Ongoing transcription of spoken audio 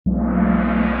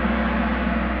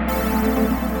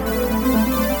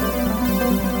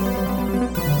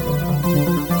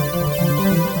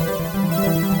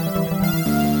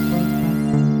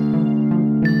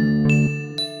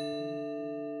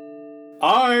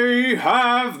I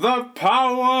have the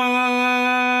power.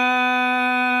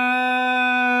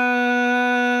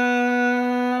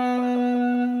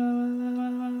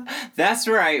 That's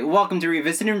right. Welcome to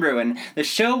Revisit and Ruin, the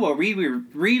show where we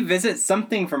revisit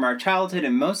something from our childhood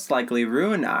and most likely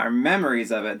ruin our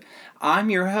memories of it. I'm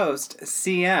your host,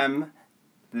 CM.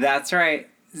 That's right,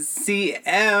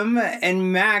 CM,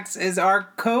 and Max is our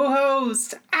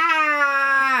co-host.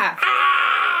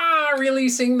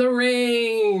 Releasing the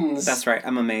reins. That's right,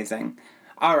 I'm amazing.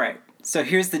 All right, so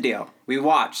here's the deal. We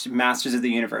watched Masters of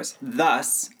the Universe.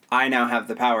 Thus, I now have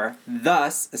the power.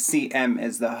 Thus, CM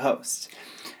is the host.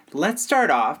 Let's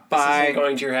start off by... This isn't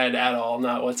going to your head at all,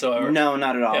 not whatsoever. No,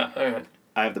 not at all. Yeah, all right.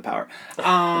 I have the power.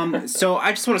 So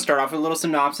I just want to start off with a little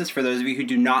synopsis for those of you who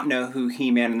do not know who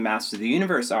He-Man and the Masters of the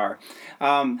Universe are.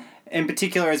 In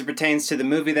particular, as it pertains to the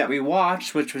movie that we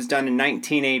watched, which was done in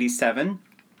 1987.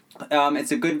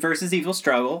 It's a good versus evil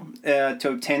struggle to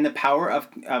obtain the power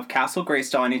of Castle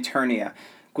Grayskull in Eternia.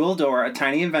 Gwildor, a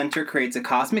tiny inventor, creates a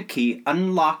cosmic key,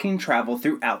 unlocking travel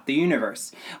throughout the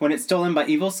universe. When it's stolen by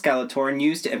evil Skeletor and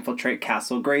used to infiltrate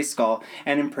Castle Grayskull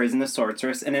and imprison the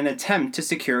sorceress in an attempt to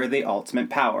secure the ultimate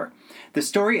power. The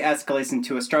story escalates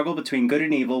into a struggle between good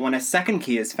and evil when a second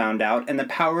key is found out and the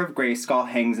power of Grayskull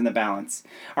hangs in the balance.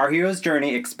 Our hero's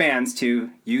journey expands to,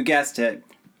 you guessed it,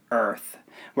 Earth,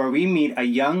 where we meet a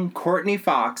young Courtney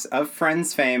Fox of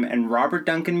Friends fame and Robert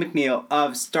Duncan McNeil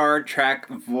of Star Trek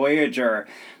Voyager.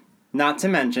 Not to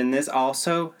mention, this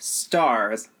also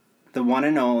stars the one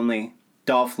and only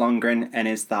Dolph Lundgren and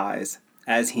his thighs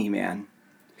as He-Man.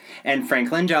 And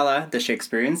Frank Langella, the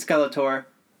Shakespearean Skeletor,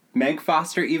 Meg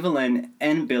Foster Evelyn,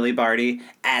 and Billy Barty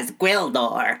as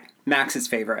Gwildor, Max's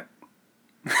favorite.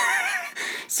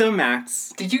 So,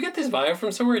 Max... Did you get this bio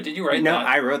from somewhere, or did you write that? No,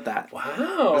 I wrote that.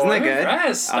 Wow. Wasn't that I'm good?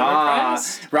 Impressed. I'm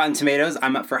impressed. Rotten Tomatoes,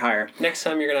 I'm up for hire. Next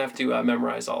time you're going to have to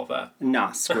memorize all of that.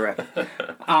 Nah, screw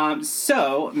it.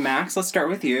 So, Max, let's start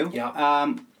with you.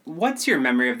 Yeah. What's your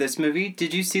memory of this movie?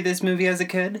 Did you see this movie as a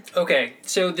kid? Okay,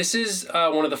 so this is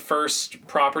one of the first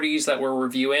properties that we're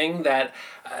reviewing that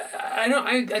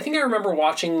I think I remember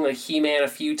watching like He-Man a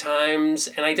few times,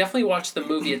 and I definitely watched the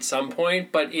movie at some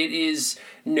point, but it is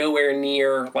nowhere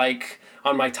near like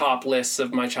on my top lists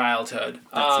of my childhood.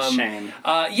 That's a shame.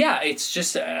 Yeah, it's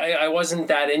just I wasn't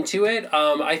that into it.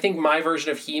 I think my version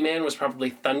of He-Man was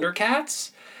probably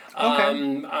Thundercats.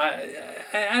 Okay.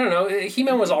 I don't know.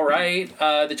 He-Man was all right.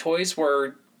 The toys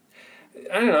were,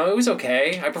 I don't know, it was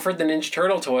okay. I preferred the Ninja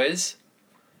Turtle toys.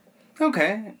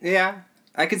 Okay, yeah.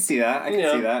 I could see that. I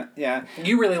could see that, yeah.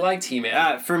 You really liked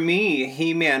He-Man. For me,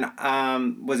 He-Man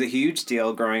was a huge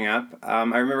deal growing up. I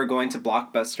remember going to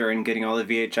Blockbuster and getting all the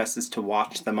VHSs to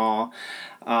watch them all.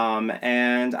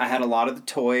 And I had a lot of the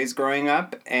toys growing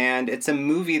up, and it's a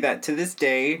movie that to this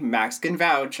day, Max can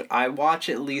vouch, I watch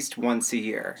at least once a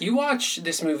year. You watch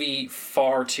this movie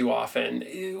far too often.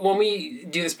 When we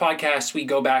do this podcast, we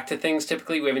go back to things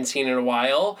typically we haven't seen in a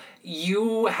while.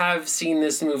 You have seen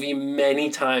this movie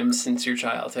many times since your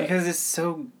childhood. Because it's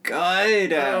so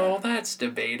good. Oh, that's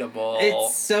debatable.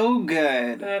 It's so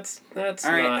good. That's all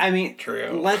right, not I mean,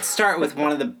 true. Let's start with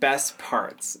one of the best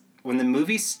parts. When the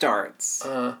movie starts,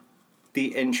 the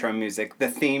intro music, the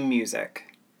theme music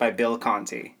by Bill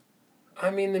Conti. I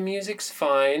mean, the music's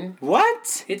fine.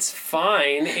 What? It's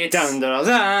fine. It's dun dun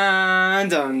dun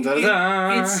dun dun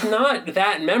dun. It's not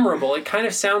that memorable. It kind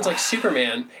of sounds like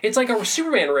Superman. It's like a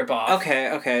Superman ripoff.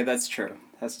 Okay, that's true.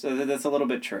 That's a little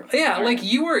bit true. Yeah, like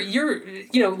you're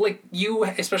like you,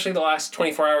 especially the last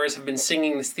 24 hours, have been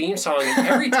singing this theme song, and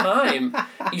every time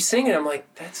you sing it, I'm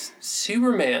like, that's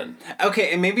Superman.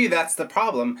 Okay, and maybe that's the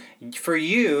problem. For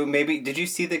you, maybe, did you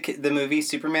see the movie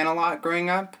Superman a lot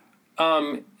growing up?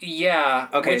 Yeah.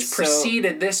 Okay, which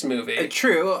preceded this movie.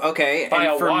 True, okay. By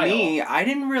and a for while. me, I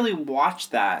didn't really watch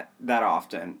that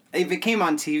often. If it came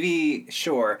on TV,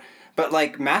 sure. But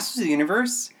like Masters of the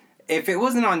Universe... If it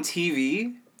wasn't on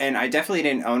TV, and I definitely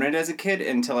didn't own it as a kid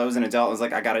until I was an adult, I was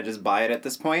like, I gotta just buy it at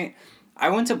this point. I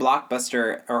went to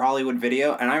Blockbuster or Hollywood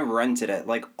Video, and I rented it,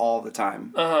 like, all the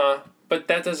time. But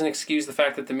that doesn't excuse the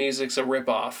fact that the music's a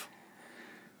ripoff.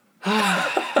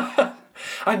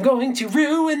 I'm going to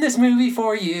ruin this movie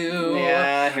for you.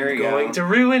 Yeah, here we go. I'm going to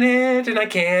ruin it, and I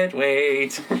can't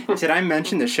wait. Did I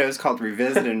mention the show's called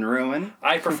Revisit and Ruin?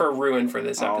 I prefer ruin for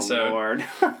this episode. Oh, Lord.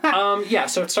 Yeah,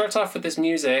 so it starts off with this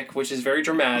music, which is very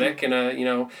dramatic in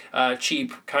a,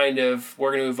 cheap kind of,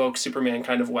 we're going to evoke Superman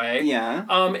kind of way. Yeah.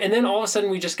 And then all of a sudden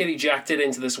we just get ejected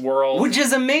into this world. Which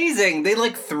is amazing. They,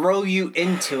 like, throw you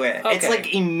into it. Okay. It's,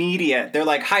 like, immediate. They're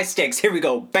like, high stakes, here we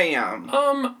go,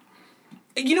 bam.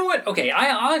 You know what? Okay,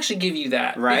 I'll actually give you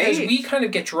that. Right? Because we kind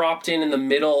of get dropped in the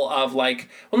middle of, like,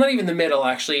 well, not even the middle,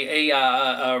 actually.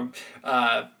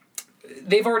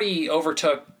 They've already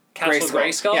overtook Castle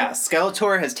Grayskull. Yeah,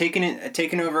 Skeletor has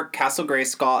taken over Castle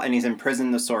Grayskull, and he's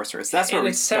imprisoned the sorceress. That's where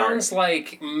we start. Sounds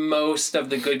like most of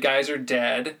the good guys are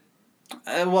dead.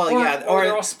 Or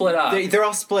they're all split up. They're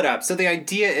all split up. So the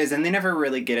idea is, and they never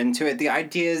really get into it, the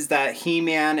idea is that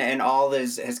He-Man and all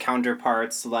his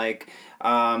counterparts, like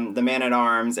the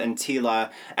Man-at-Arms and Teela,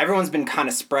 everyone's been kind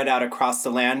of spread out across the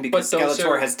land because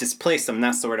Skeletor has displaced them.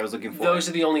 That's the word I was looking for. Those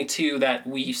are the only two that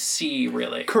we see,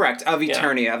 really. Correct. Of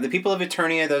Eternia. Yeah. Of the people of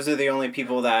Eternia, those are the only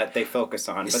people that they focus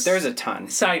on. But there's a ton.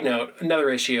 Side note,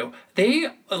 another issue. They,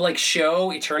 like,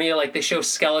 show Eternia, like, they show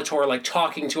Skeletor, like,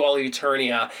 talking to all of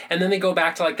Eternia, and then they go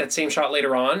back to, like, that same shot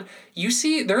later on. You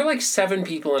see, there are, like, 7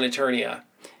 people in Eternia.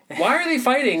 Why are they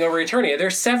fighting over Eternia?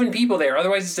 There's 7 people there.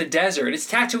 Otherwise, it's a desert. It's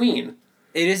Tatooine.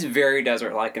 It is very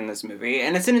desert-like in this movie,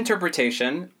 and it's an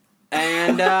interpretation.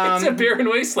 And it's a barren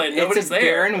wasteland. Nobody's there. It's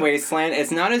a barren wasteland.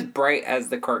 It's not as bright as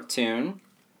the cartoon.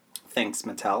 Thanks,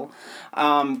 Mattel.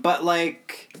 But,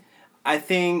 like, I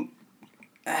think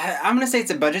I'm going to say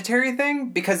it's a budgetary thing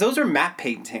because those are map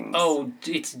paintings. Oh,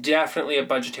 it's definitely a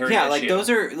budgetary issue. Yeah, like, those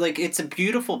are, like, it's a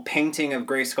beautiful painting of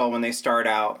Grayskull when they start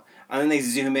out, and then they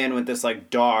zoom in with this, like,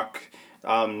 dark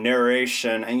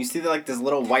narration, and you see like this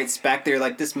little white speck there,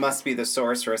 like this must be the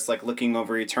sorceress, like looking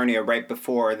over Eternia right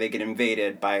before they get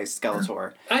invaded by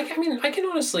Skeletor. I mean, I can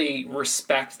honestly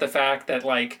respect the fact that,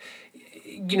 like,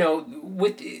 you know,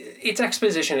 with it's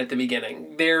exposition at the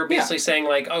beginning. They're basically saying,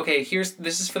 like, okay,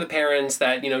 this is for the parents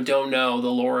that, you know, don't know the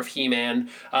lore of He-Man.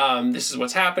 This is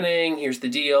what's happening. Here's the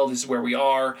deal. This is where we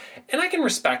are. And I can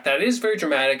respect that. It is very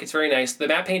dramatic. It's very nice. The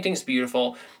map painting's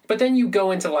beautiful. But then you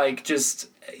go into, like, just,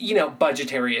 you know,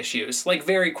 budgetary issues, like,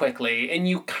 very quickly. And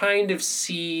you kind of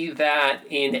see that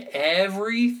in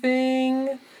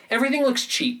everything. Everything looks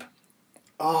cheap.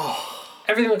 Oh.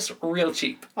 Everything looks real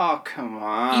cheap. Oh, come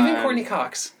on. Even Courtney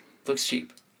Cox looks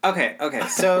cheap. Okay.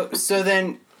 So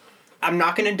then I'm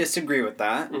not going to disagree with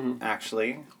that,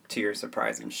 actually, to your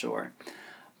surprise, I'm sure.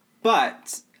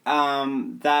 But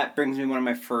that brings me one of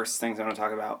my first things I want to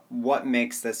talk about. What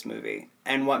makes this movie?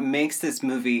 And what makes this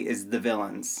movie is the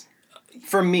villains.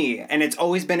 For me, and it's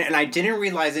always been, and I didn't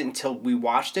realize it until we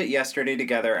watched it yesterday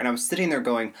together, and I was sitting there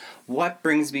going, what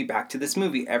brings me back to this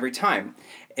movie every time?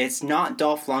 It's not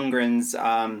Dolph Lundgren's,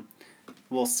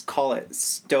 we'll call it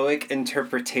stoic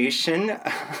interpretation.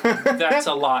 That's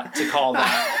a lot to call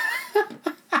that.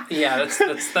 Yeah, that's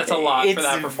a lot for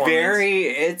that performance.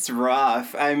 It's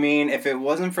rough. I mean, if it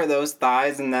wasn't for those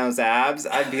thighs and those abs,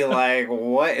 I'd be like,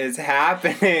 what is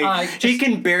happening? He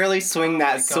can barely swing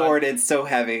that sword. It's so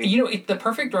heavy. You know, the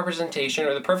perfect representation,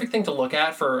 or the perfect thing to look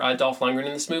at for Dolph Lundgren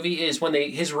in this movie is when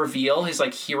his reveal, his,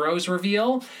 like, hero's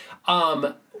reveal.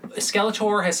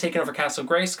 Skeletor has taken over Castle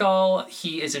Grayskull.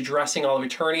 He is addressing all of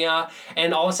Eternia,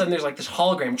 and all of a sudden there's, like, this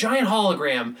hologram, giant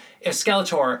hologram of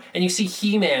Skeletor, and you see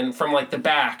He-Man from, like, the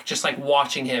back just, like,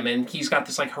 watching him, and he's got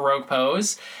this, like, heroic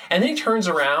pose, and then he turns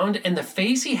around, and the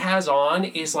face he has on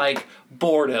is, like,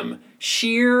 boredom.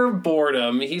 Sheer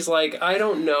boredom. He's like, I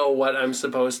don't know what I'm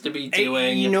supposed to be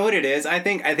doing. You know what it is? I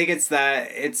think it's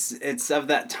that it's of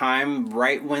that time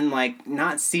right when, like,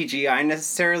 not CGI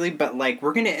necessarily, but, like,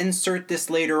 we're gonna insert this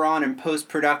later on in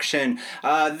post-production.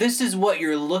 This is what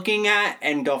you're looking at,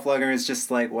 and Dolph Lundgren is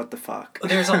just like, what the fuck?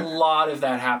 There's a lot of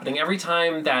that happening. Every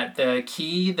time that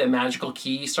the magical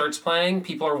key starts playing,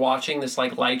 people are watching this,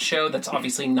 like, light show that's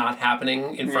obviously not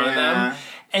happening in front of them.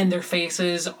 And their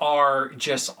faces are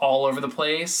just all over the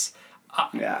place.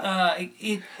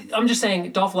 I'm just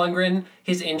saying, Dolph Lundgren,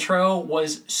 his intro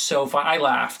was so fun. I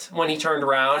laughed when he turned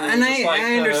around. And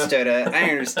I understood it. I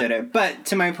understood it. But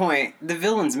to my point, the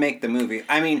villains make the movie.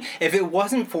 I mean, if it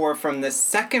wasn't from the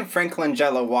second Frank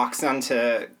Langella walks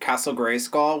onto Castle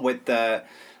Grayskull with the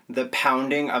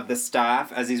pounding of the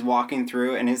staff as he's walking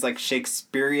through and his, like,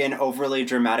 Shakespearean overly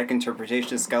dramatic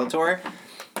interpretation of Skeletor,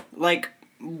 like,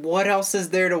 what else is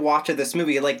there to watch of this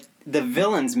movie? Like, the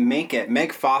villains make it.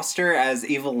 Meg Foster as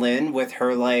Evil Lynn with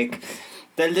her, like,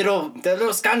 the little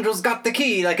scoundrel's got the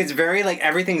key. Like, it's very, like,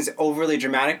 everything's overly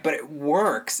dramatic, but it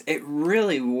works. It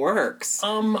really works.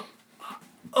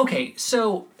 Okay,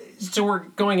 so we're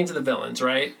going into the villains,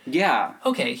 right? Yeah.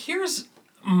 Okay, here's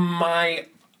my...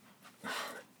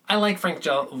 I like Frank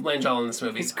Langella in this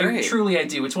movie. He's great. Truly, I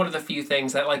do. It's one of the few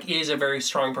things that, like, is a very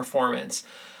strong performance.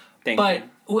 Thank you.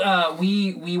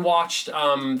 We watched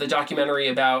the documentary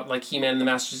about, like, He-Man and the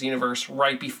Masters of the Universe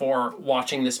right before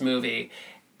watching this movie,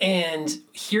 and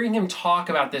hearing him talk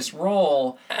about this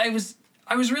role, I was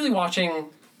really watching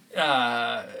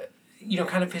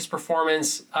kind of his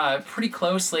performance pretty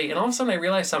closely, and all of a sudden I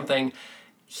realized something.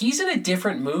 He's in a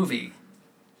different movie.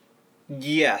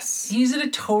 Yes. He's in a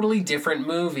totally different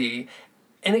movie.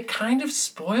 And it kind of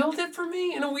spoiled it for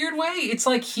me in a weird way. It's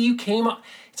like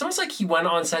it's almost like he went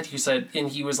on set, and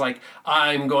he was like,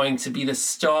 I'm going to be the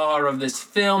star of this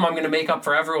film. I'm going to make up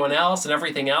for everyone else and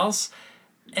everything else.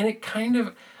 And it kind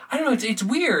of, I don't know, it's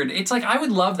weird. It's like, I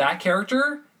would love that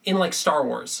character in like Star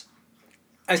Wars.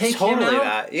 Take totally him out,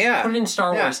 that, yeah. Put it in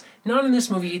Star Wars. Not in this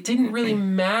movie. It didn't really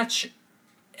match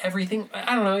everything.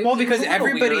 I don't know. Well, because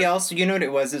everybody else, you know what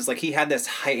it was? Is like he had this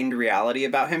heightened reality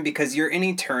about him because you're in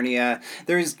Eternia.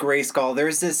 There's Grayskull.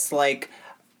 There's this like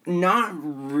not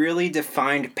really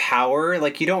defined power.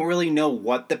 Like you don't really know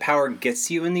what the power gets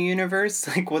you in the universe.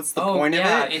 Like what's the point of it?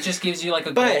 Yeah, it just gives you like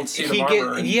a gold suit of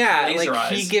armor.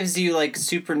 He gives you like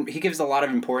he gives a lot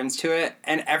of importance to it,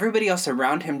 and everybody else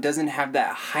around him doesn't have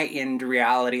that heightened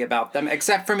reality about them,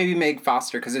 except for maybe Meg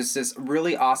Foster, because there's this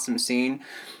really awesome scene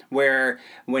where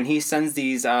when he sends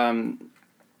these,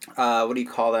 what do you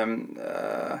call them?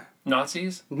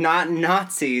 Nazis? Not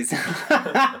Nazis.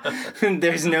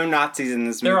 There's no Nazis in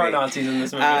this movie. There are Nazis in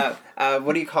this movie.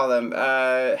 What do you call them?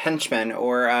 Henchmen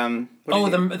or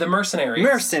the mercenaries.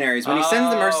 Mercenaries. When he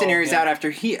sends the mercenaries out after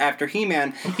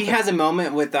He-Man, he has a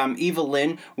moment with Eva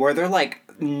Lynn where they're like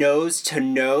nose to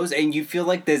nose, and you feel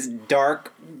like this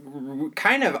dark,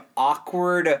 kind of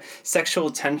awkward sexual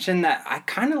tension that I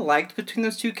kind of liked between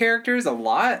those two characters a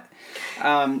lot.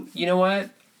 You know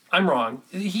what? I'm wrong.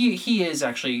 He is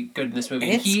actually good in this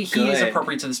movie. He is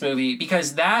appropriate to this movie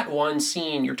because that one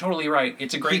scene, you're totally right.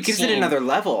 It's a great scene. He gives it another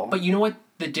level. But you know what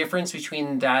the difference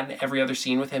between that and every other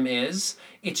scene with him is?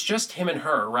 It's just him and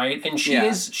her, right? And she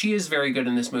is very good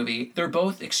in this movie. They're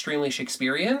both extremely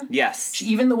Shakespearean. Yes.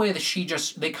 Even the way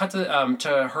that they cut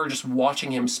to her just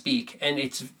watching him speak, and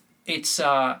it's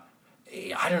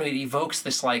I don't know, it evokes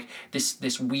this like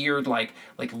this weird like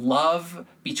love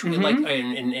between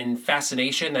and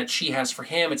fascination that she has for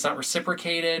him. It's not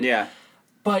reciprocated. Yeah.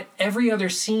 But every other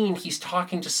scene he's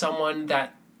talking to someone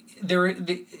that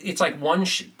it's like one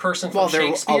person from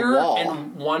Shakespeare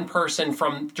and one person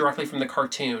directly from the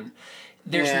cartoon.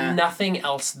 There's nothing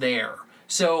else there.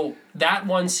 So that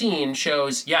one scene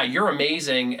shows, you're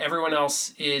amazing. Everyone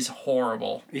else is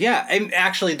horrible. Yeah, and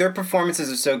actually their performances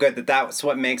are so good that's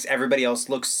what makes everybody else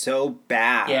look so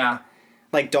bad. Yeah.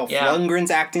 Like Dolph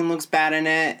Lundgren's acting looks bad in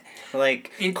it.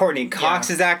 Like Courtney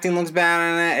Cox's acting looks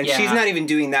bad in it. And she's not even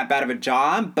doing that bad of a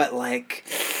job, but like...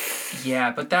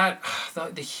 Yeah, but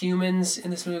the humans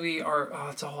in this movie are... Oh,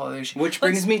 it's a whole other issue. Which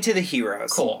brings me to the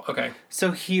heroes. Cool, okay.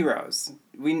 So heroes.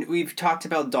 We've talked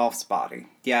about Dolph's body.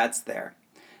 Yeah, it's there.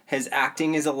 His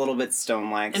acting is a little bit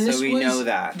stone-like, so we know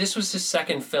that. This was his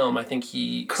second film, I think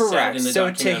he said in the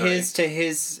documentary. To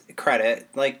his credit,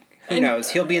 like, who knows?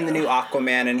 He'll be in the new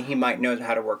Aquaman, and he might know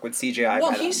how to work with CGI.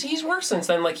 Well, he's worked since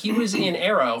then. Like, he was in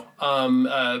Arrow,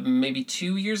 maybe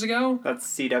 2 years ago. That's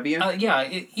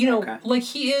CW? Like,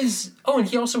 he is... Oh, and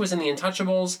he also was in The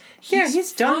Untouchables.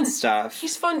 He's done stuff.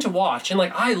 He's fun to watch, and,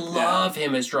 like, I love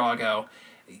him as Drago.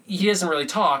 He doesn't really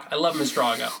talk. I love him as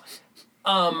Drago.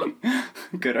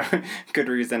 Good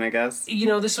reason, I guess.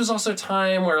 This was also a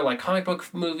time where like comic book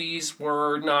movies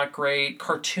were not great,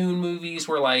 cartoon movies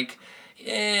were like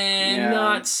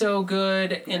not so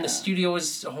good, and the studio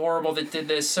was horrible that did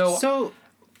this. So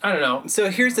I don't know.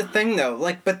 So here's the thing though,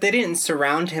 but they didn't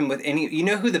surround him with any. You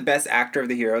know who the best actor of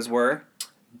the heroes were?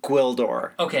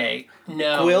 Gwildor. Okay,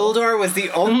 no. Gwildor was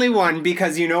the only one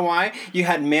because you know why? You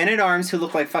had Man-at-Arms who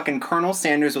looked like fucking Colonel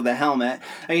Sanders with a helmet,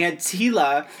 and you had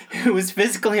Teela who was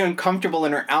physically uncomfortable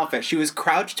in her outfit. She was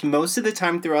crouched most of the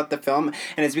time throughout the film,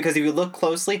 and it's because if you look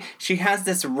closely, she has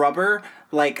this rubber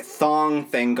like thong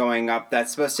thing going up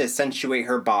that's supposed to accentuate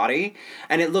her body,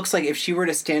 and it looks like if she were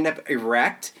to stand up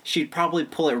erect, she'd probably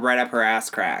pull it right up her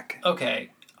ass crack. Okay.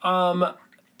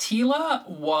 Teela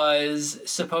was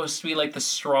supposed to be like the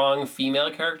strong female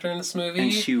character in this movie.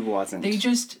 And she wasn't. They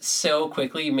just so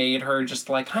quickly made her just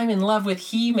like, I'm in love with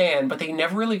He-Man, but they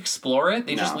never really explore it.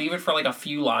 They just leave it for like a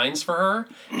few lines for her.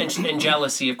 And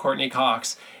jealousy of Courtney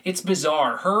Cox. It's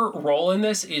bizarre. Her role in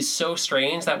this is so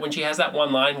strange that when she has that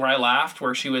one line where I laughed,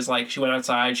 where she was like, she went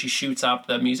outside, she shoots up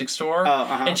the music store,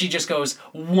 and she just goes,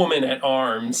 woman at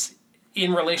arms.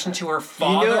 In relation to her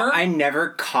father. I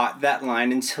never caught that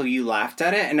line until you laughed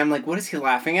at it, and I'm like, what is he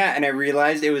laughing at? And I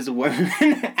realized it was women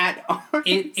at arms.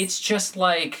 It's just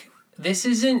like,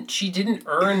 she didn't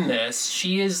earn this.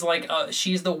 She is like,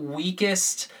 she's the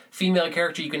weakest female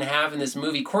character you can have in this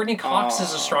movie. Courtney Cox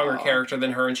is a stronger character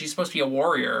than her, and she's supposed to be a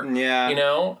warrior. Yeah.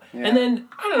 Yeah. And then,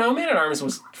 I don't know, Man-at-Arms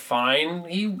was fine.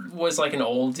 He was like an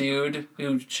old dude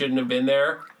who shouldn't have been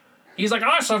there. He's like,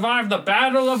 I survived the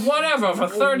battle of whatever for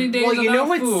 30 days Well, you know without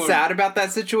what's food. sad about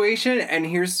that situation? And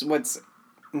here's what's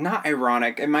not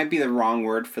ironic. It might be the wrong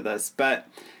word for this, but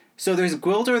so there's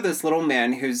Gwildor, this little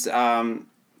man who's,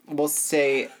 we'll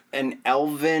say, an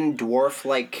elven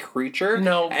dwarf-like creature.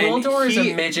 No, and Gwildor is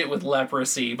a midget with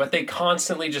leprosy, but they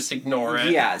constantly just ignore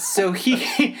it. Yeah, so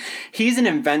he's an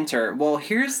inventor. Well,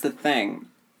 here's the thing.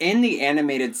 In the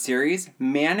animated series,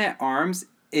 Man-at-Arms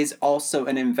is also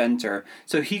an inventor.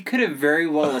 So he could have very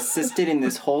well assisted in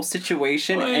this whole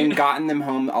situation and gotten them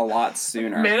home a lot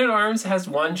sooner. Man-at-Arms has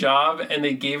one job, and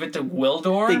they gave it to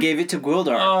Gwildor? They gave it to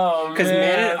Gwildor. Oh, man. Because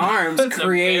Man-at-Arms That's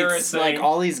creates, embarrassing.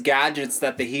 all these gadgets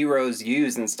that the heroes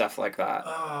use and stuff like that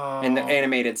in the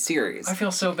animated series. I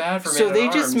feel so bad for So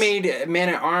Man-at-Arms. they just made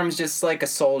Man-at-Arms just like a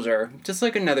soldier. Just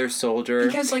like another soldier.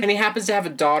 Because, and he happens to have a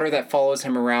daughter that follows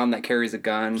him around that carries a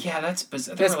gun. Yeah, that's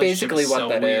bizarre. That's basically what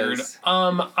that is.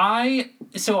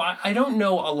 I don't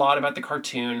know a lot about the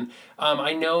cartoon.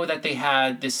 I know that they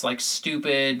had this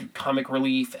stupid comic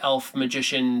relief elf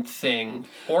magician thing.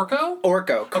 Orko?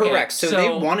 Orko, correct. Okay, so so they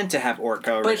wanted to have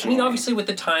Orko originally. But, obviously with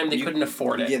the time, they couldn't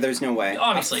afford it. Yeah, there's no way.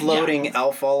 Obviously, a floating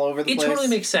elf all over the place. It totally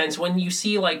makes sense. When you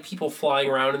see, people flying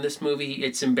around in this movie,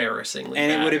 it's embarrassingly And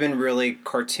bad. it would have been really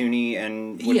cartoony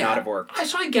and would not have worked.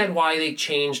 So I get why they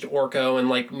changed Orko and,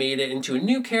 made it into a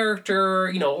new character,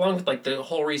 along with, the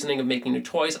whole reasoning of making new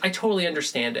toys. I totally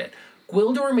understand it.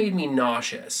 Gwildor made me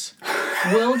nauseous.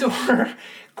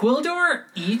 Gwildor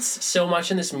eats so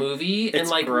much in this movie It's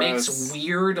and gross. makes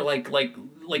weird weird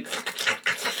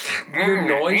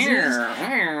noises,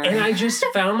 and I just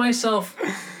found myself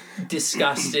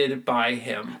disgusted by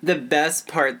him. The best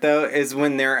part though is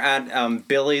when they're at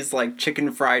Billy's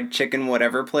chicken fried chicken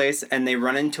whatever place, and they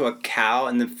run into a cow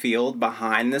in the field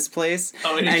behind this place,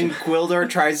 and Gwildor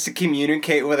tries to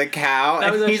communicate with a cow,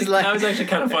 That and was actually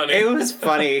kind of funny. It was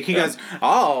funny. He goes,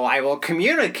 "Oh, I will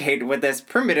communicate with this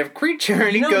primitive creature,"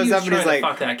 and he goes up and he's like,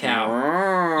 "Fuck that cow."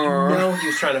 "Rrrr." He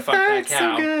was trying to fuck that That's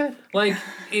cow. so good.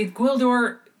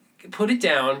 Gwildor, put it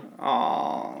down.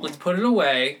 Aww. Let's put it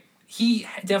away. He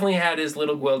definitely had his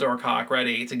little Gwildor cock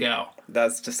ready to go.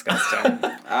 That's disgusting.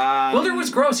 Gwildor was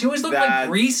gross. He always looked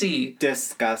greasy.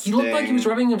 Disgusting. He looked like he was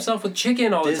rubbing himself with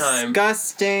chicken all the time.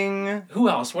 Disgusting. Who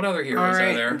else? What other heroes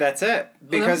are there? That's it.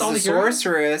 Because all the the heroes?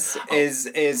 sorceress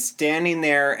is standing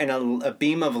there in a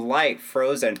beam of light,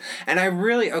 frozen. And I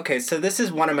really... Okay, so this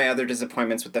is one of my other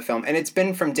disappointments with the film. And it's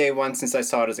been from day one since I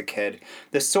saw it as a kid.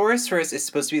 The sorceress is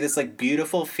supposed to be this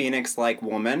beautiful phoenix-like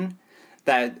woman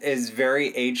that is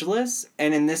very ageless.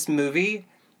 And in this movie,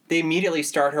 they immediately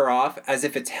start her off as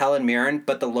if it's Helen Mirren,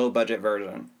 but the low-budget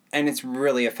version. And it's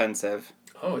really offensive.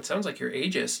 Oh, it sounds like you're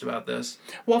ageist about this.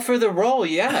 Well, for the role,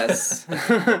 yes.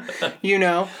 Because she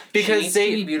needs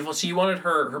to be beautiful. So you wanted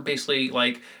her basically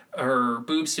her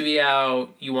boobs to be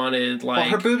out. You wanted well,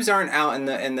 her boobs aren't out in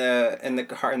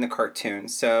the cartoon,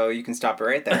 so you can stop it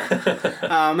right there.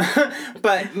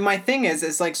 But my thing is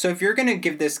so if you're gonna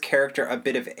give this character a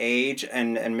bit of age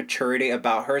and maturity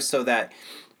about her, so that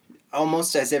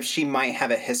almost as if she might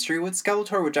have a history with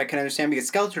Skeletor, which I can understand because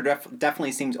Skeletor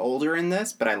definitely seems older in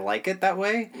this, but I like it that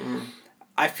way. Mm.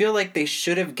 I feel like they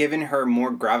should have given her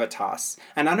more gravitas.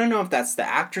 And I don't know if that's the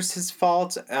actress's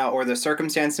fault or the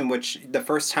circumstance in which the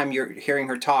first time you're hearing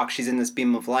her talk, she's in this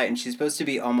beam of light and she's supposed to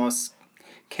be almost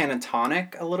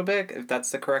catatonic a little bit, if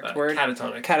that's the correct word.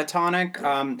 Catatonic. Catatonic,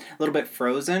 a little bit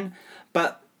frozen.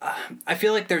 But I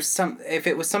feel like if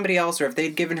it was somebody else or if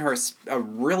they'd given her a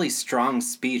really strong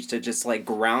speech to just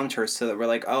ground her so that we're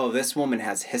like, oh, this woman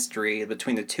has history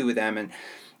between the two of them, and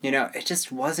it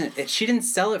just wasn't... she didn't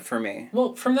sell it for me.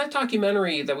 Well, from that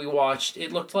documentary that we watched,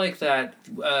 it looked like that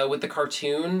with the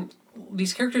cartoon,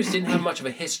 these characters didn't have much of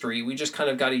a history. We just kind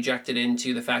of got ejected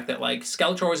into the fact that,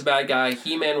 Skeletor was a bad guy,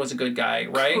 He-Man was a good guy,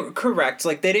 right? Correct.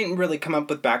 They didn't really come up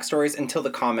with backstories until the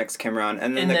comics came around.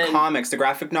 And then the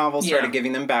graphic novels started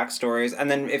giving them backstories. And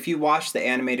then if you watch the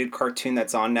animated cartoon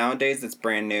that's on nowadays, that's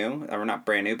brand new, or not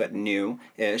brand new, but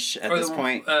new-ish at this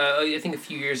point. I think a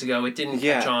few years ago, it didn't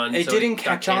catch on. It didn't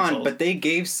catch on, but they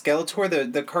gave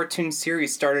Skeletor, the cartoon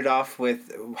series started off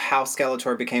with how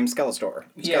Skeletor became Skeletor.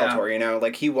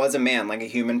 Skeletor, he was a man, a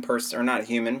human person, or not a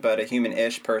human, but a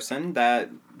human-ish person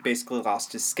that basically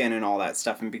lost his skin and all that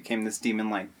stuff and became this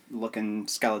demon-like looking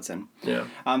skeleton. Yeah.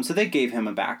 So they gave him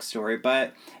a backstory,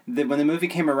 but when the movie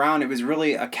came around, it was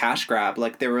really a cash grab.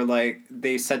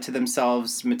 They said to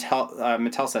themselves,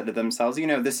 Mattel said to themselves,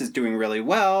 this is doing really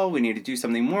well. We need to do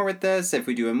something more with this. If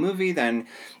we do a movie, then,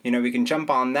 we can jump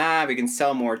on that. We can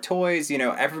sell more toys.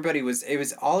 It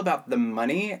was all about the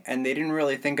money, and they didn't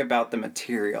really think about the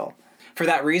material. For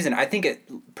that reason, I think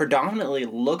it predominantly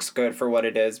looks good for what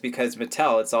it is because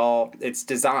Mattel, it's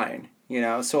design. you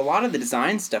know? So a lot of the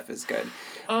design stuff is good.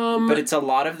 But it's a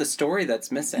lot of the story that's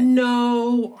missing.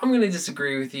 No, I'm going to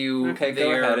disagree with you. Okay,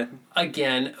 there. go ahead.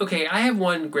 Again, okay, I have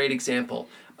one great example.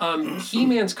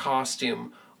 He-Man's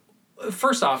costume.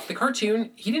 First off, the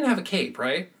cartoon, he didn't have a cape,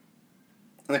 right?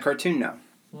 In the cartoon, no.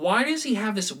 Why does he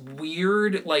have this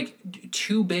weird, like,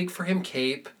 too big for him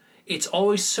cape? It's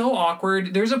always so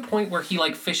awkward. There's a point where he,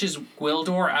 like, fishes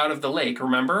Gwildor out of the lake,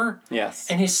 remember? Yes.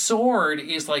 And his sword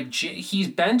is, like, he's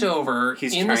bent over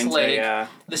in this lake. Yeah.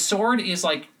 The sword is,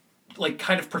 like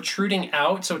kind of protruding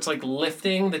out, so it's, like,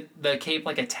 lifting the cape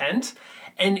like a tent.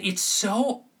 And it's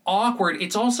so awkward.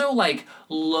 It's also, like,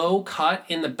 low cut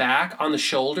in the back on the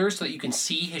shoulders so that you can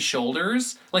see his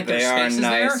shoulders. Like, there's spaces there.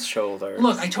 They are nice shoulders.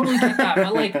 Look, I totally get that,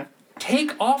 but, like,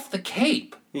 take off the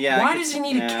cape. Yeah. Why does he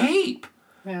need a cape?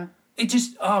 Yeah. It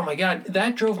just, oh my god,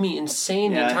 that drove me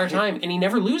insane the entire time, and he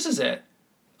never loses it.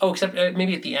 Oh, except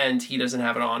maybe at the end he doesn't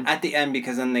have it on. At the end,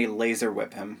 because then they laser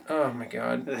whip him. Oh my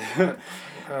god.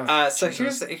 So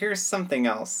here's something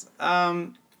else.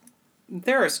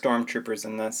 There are stormtroopers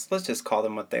in this. Let's just call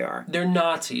them what they are. They're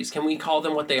Nazis. Can we call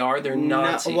them what they are? They're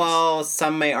Nazis. No, well,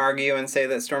 some may argue and say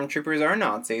that stormtroopers are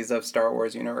Nazis of Star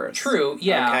Wars universe. True,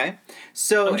 yeah. Okay.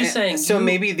 So I'm just saying. So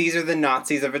maybe these are the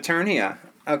Nazis of Eternia.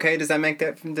 Okay, does that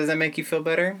make you feel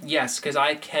better? Yes, because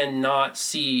I cannot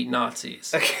see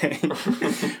Nazis. Okay.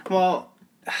 Well,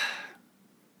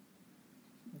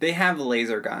 they have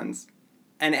laser guns.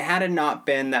 And it had it not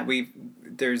been that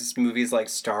there's movies like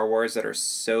Star Wars that are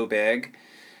so big.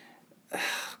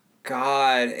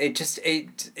 God,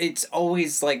 it's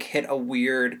always like hit a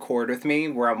weird chord with me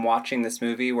where I'm watching this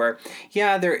movie where,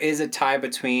 yeah, there is a tie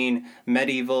between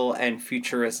medieval and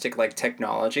futuristic like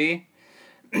technology.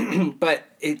 But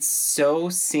it so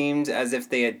seemed as if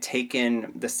they had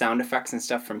taken the sound effects and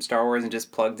stuff from Star Wars and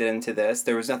just plugged it into this.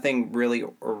 There was nothing really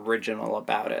original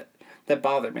about it. That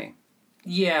bothered me.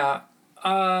 Yeah.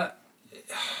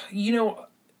 You know,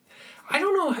 I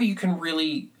don't know how you can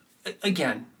really,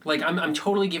 again, like I'm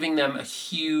totally giving them a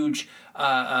huge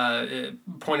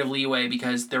point of leeway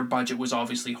because their budget was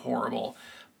obviously horrible.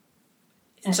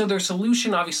 And so their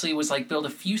solution obviously was like build a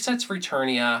few sets for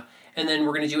Eternia and then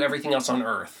we're going to do everything else on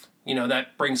Earth. You know,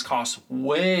 that brings costs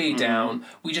way down.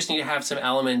 We just need to have some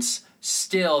elements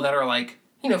still that are like,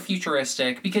 you know,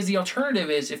 futuristic, because the alternative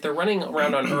is if they're running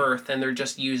around on Earth and they're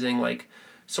just using like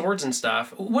swords and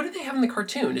stuff, what do they have in the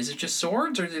cartoon? Is it just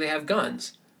swords or do they have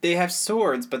guns? They have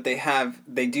swords, but they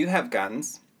do have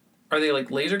guns. Are they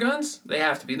like laser guns? They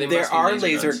have to be. There are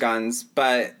laser guns,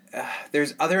 but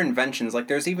there's other inventions. Like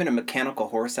there's even a mechanical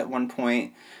horse at one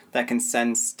point that can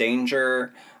sense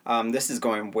danger. This is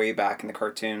going way back in the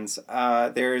cartoons.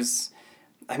 There's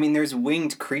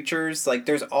winged creatures. Like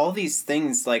there's all these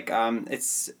things. Like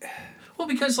it's. Well,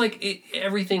 because like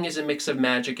everything is a mix of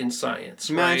magic and science.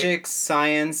 Magic, right?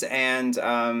 Science, and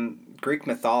Greek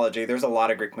mythology. There's a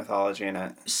lot of Greek mythology in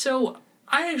it. So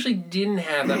I actually didn't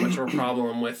have that much of a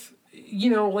problem with, you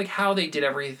know, like how they did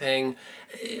everything.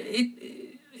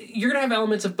 You're going to have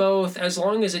elements of both as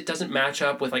long as it doesn't match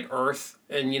up with like Earth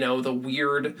and, you know, the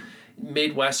weird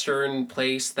Midwestern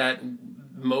place that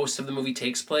most of the movie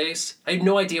takes place. I had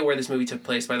no idea where this movie took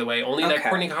place, by the way. Only that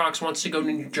Courtney Cox wants to go to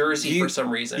New Jersey for some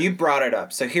reason. You brought it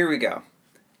up, so here we go.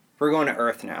 We're going to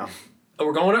Earth now. Oh,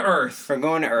 we're going to Earth. We're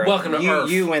going to Earth. Welcome to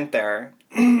Earth. You went there.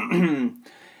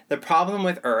 The problem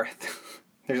with Earth...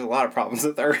 There's a lot of problems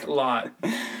with Earth. A lot.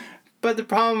 But the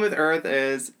problem with Earth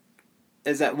is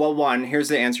that, well, one, here's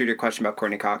the answer to your question about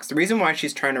Courtney Cox. The reason why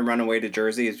she's trying to run away to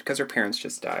Jersey is because her parents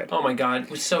just died. Oh my god, it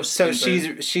was so stupid.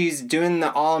 So she's doing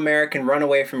the all-American run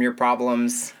away from your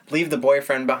problems, leave the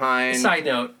boyfriend behind. Side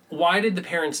note, why did the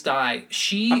parents die?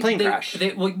 A plane crash.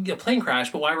 A plane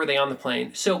crash, but why were they on the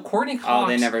plane? So Courtney Cox... Oh,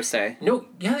 they never say. No,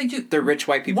 yeah, they do. They're rich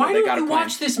white people. Why they got don't you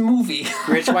watch this movie?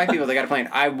 Rich white people, they got a plane.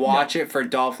 I watch it for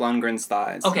Dolph Lundgren's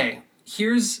thighs. Okay,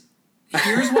 here's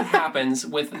what happens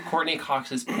with Courtney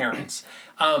Cox's parents.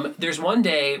 There's one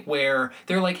day where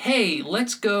they're like, hey,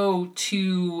 let's go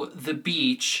to the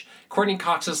beach. Courtney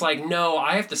Cox is like, no,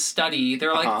 I have to study.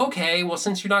 They're like, okay, well,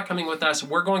 since you're not coming with us,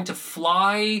 we're going to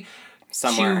fly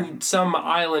somewhere to some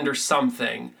island or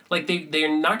something. Like,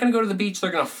 they're not going to go to the beach.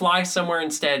 They're going to fly somewhere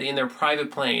instead in their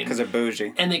private plane. Because they're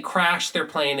bougie. And they crash their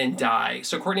plane and die.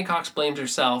 So Courtney Cox blames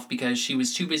herself because she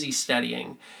was too busy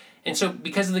studying. And so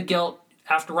because of the guilt,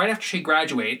 right after she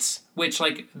graduates, which,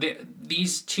 like,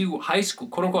 these two high school,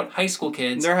 quote-unquote high school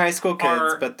kids... They're high school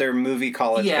kids, but they're movie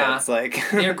college kids, like...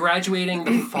 They're graduating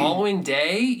the following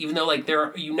day, even though, like,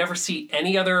 you never see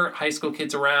any other high school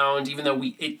kids around, even though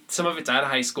some of it's out of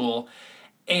high school.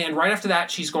 And right after that,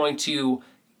 she's going to...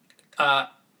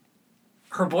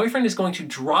 her boyfriend is going to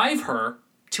drive her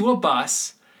to a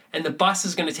bus and the bus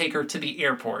is going to take her to the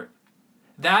airport.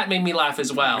 That made me laugh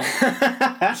as well.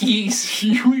 He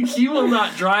will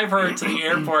not drive her to the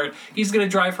airport. He's going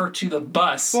to drive her to the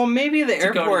bus. Well, maybe the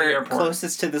airport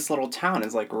closest to this little town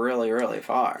is like really, really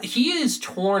far. He is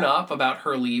torn up about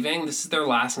her leaving. This is their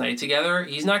last night together.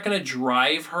 He's not going to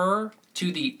drive her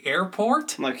to the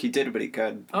airport. Look, he did what he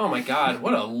could. Oh my God,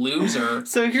 what a loser.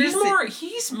 So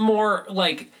he's more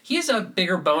like, he has a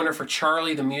bigger boner for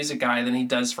Charlie the music guy than he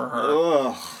does for her.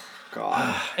 Ugh.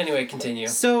 God. Anyway, continue.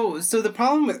 So the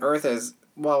problem with Earth is,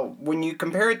 well, when you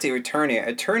compare it to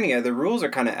Eternia, the rules are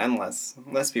kind of endless.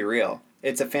 Let's be real.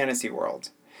 It's a fantasy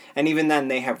world. And even then,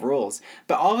 they have rules.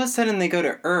 But all of a sudden, they go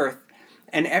to Earth,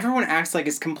 and everyone acts like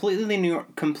it's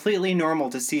completely normal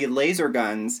to see laser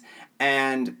guns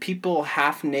and people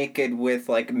half naked with,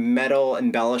 like, metal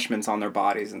embellishments on their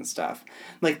bodies and stuff.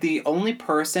 Like, the only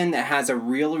person that has a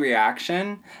real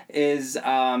reaction is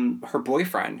her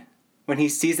boyfriend. When he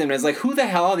sees them, and is like, who the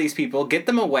hell are these people? Get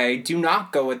them away. Do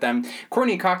not go with them.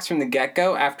 Courtney Cox from the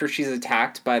get-go, after she's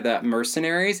attacked by the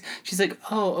mercenaries, she's like,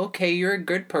 oh, okay, you're a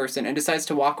good person, and decides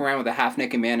to walk around with a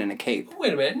half-naked man in a cape.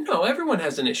 Wait a minute. No, everyone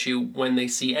has an issue when they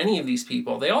see any of these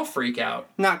people. They all freak out.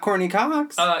 Not Courtney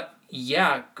Cox.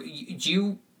 Yeah.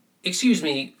 Excuse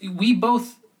me. We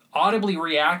both audibly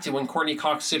reacted when Courtney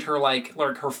Cox did her like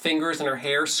her fingers and her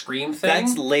hair scream thing.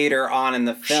 That's later on in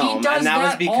the film. She does and that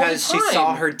was because she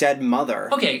saw her dead mother.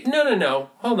 Okay, no.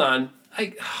 Hold on.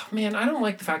 I don't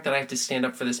like the fact that I have to stand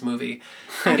up for this movie.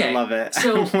 Okay, I love it.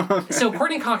 So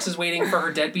Courtney Cox is waiting for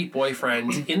her deadbeat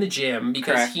boyfriend in the gym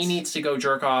because Correct. he needs to go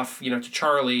jerk off, to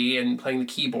Charlie and playing the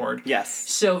keyboard. Yes.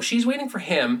 So she's waiting for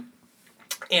him,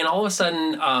 and all of a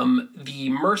sudden, the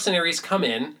mercenaries come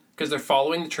in because they're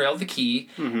following the trail of the key,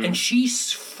 and she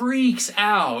freaks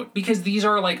out because these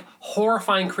are like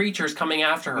horrifying creatures coming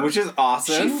after her. Which is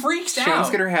awesome. She freaks out. She wants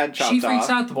to get her head chopped off. She freaks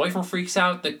out. The boyfriend freaks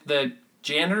out. The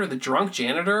janitor, the drunk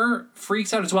janitor,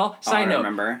 freaks out as well. Side note,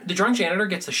 remember. The drunk janitor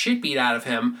gets the shit beat out of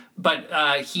him, but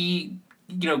he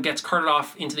gets carted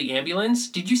off into the ambulance.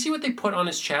 Did you see what they put on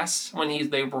his chest when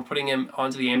they were putting him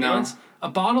onto the ambulance? No. A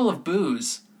bottle of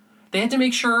booze. They had to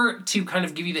make sure to kind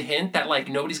of give you the hint that, like,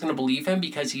 nobody's going to believe him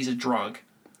because he's a drunk.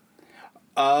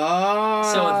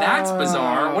 Oh. So that's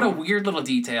bizarre. What a weird little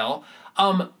detail.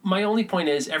 My only point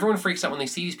is, everyone freaks out when they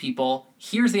see these people.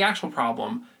 Here's the actual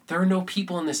problem. There are no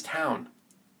people in this town.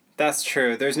 That's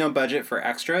true. There's no budget for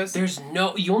extras?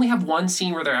 You only have one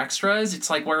scene where they're extras. It's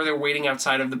like where they're waiting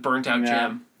outside of the burnt-out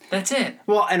gym. That's it.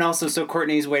 Well, and also, so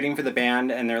Courtney's waiting for the band,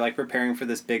 and they're, like, preparing for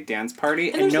this big dance party,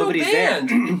 and nobody's there.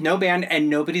 No band, and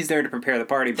nobody's there to prepare the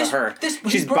party but her.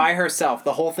 She's by herself.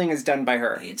 The whole thing is done by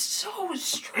her. It's so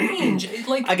strange.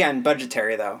 Again,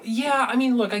 budgetary, though. Yeah, I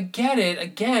mean, look, I get it,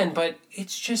 again, but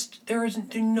it's just,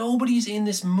 nobody's in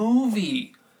this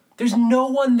movie. There's no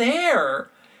one there.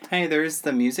 Hey, there's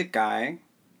the music guy.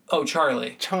 Oh,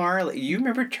 Charlie. Charlie. You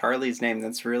remember Charlie's name.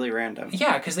 That's really random.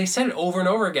 Yeah, because they said it over and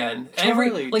over again.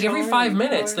 Every 5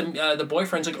 minutes, the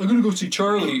boyfriend's like, I'm going to go see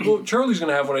Charlie. Oh, Charlie's going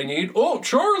to have what I need. Oh,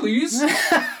 Charlie's!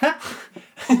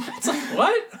 It's like,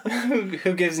 what?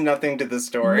 Who gives nothing to the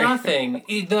story? Nothing.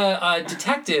 The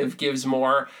detective gives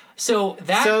more. So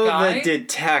the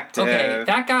detective. Okay,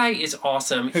 that guy is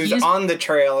awesome. Who's on the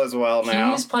trail as well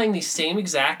now. He's playing the same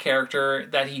exact character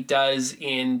that he does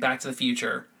in Back to the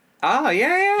Future. Oh,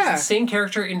 yeah. It's the same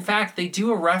character. In fact, they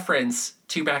do a reference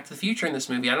to Back to the Future in this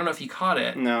movie. I don't know if you caught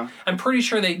it. No. I'm pretty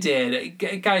sure they did.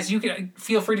 Guys, you can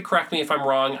feel free to correct me if I'm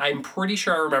wrong. I'm pretty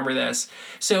sure I remember this.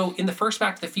 So, in the first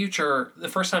Back to the Future, the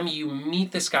first time you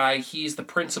meet this guy, he's the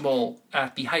principal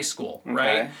at the high school,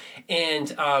 right?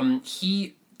 And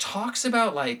he talks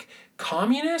about, like,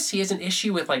 communists. He has an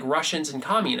issue with, like, Russians and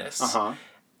communists. Uh-huh.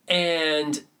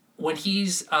 And when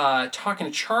he's talking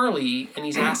to Charlie and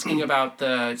he's asking about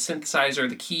the synthesizer,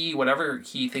 the key, whatever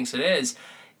he thinks it is,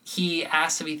 he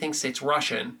asks if he thinks it's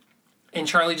Russian. And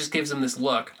Charlie just gives him this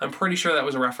look. I'm pretty sure that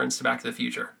was a reference to Back to the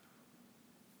Future.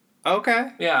 Okay.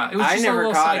 Yeah, it was just a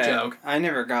little side joke. I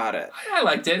never got it. I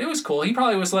liked it. It was cool. He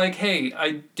probably was like, hey,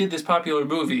 I did this popular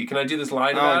movie. Can I do this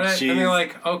line about it? And they're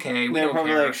like, okay, we don't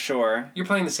care. Like, sure. You're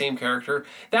playing the same character.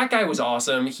 That guy was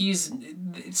awesome. He's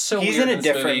so He's weird in a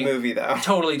different movie, though.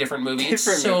 Totally different movie. It's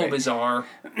so bizarre.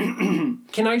 Can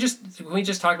we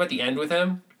just talk about the end with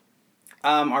him?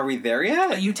 Are we there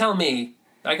yet? You tell me.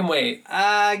 I can wait.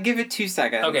 Give it 2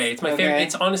 seconds. Okay, it's my favorite.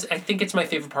 It's honest. I think it's my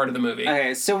favorite part of the movie.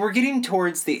 Okay, so we're getting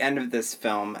towards the end of this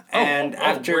film, and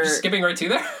after we're just skipping right to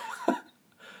there.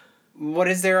 What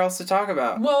is there else to talk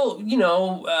about? Well,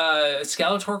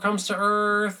 Skeletor comes to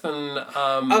Earth, and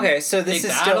okay, so this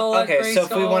is still okay. So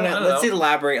if we want to, let's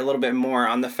elaborate a little bit more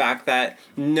on the fact that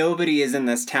nobody is in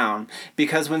this town,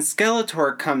 because when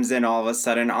Skeletor comes in all of a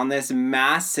sudden on this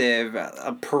massive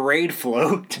parade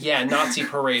float, Nazi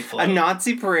parade float, a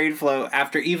Nazi parade float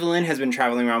after Evelyn has been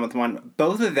traveling around with one,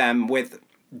 both of them with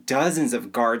dozens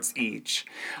of guards each.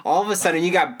 All of a sudden,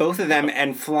 you got both of them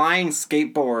and flying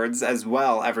skateboards as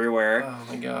well everywhere. Oh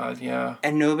my god, yeah.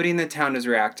 And nobody in the town is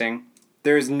reacting.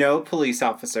 There's no police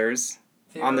officers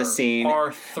on the scene.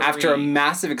 After a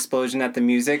massive explosion at the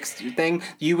music thing,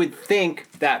 you would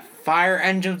think that fire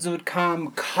engines would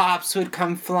come, cops would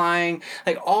come flying,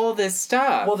 like all this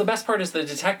stuff. Well, the best part is the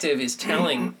detective is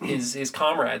telling his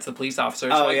comrades, the police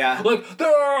officers, look, there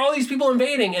are all these people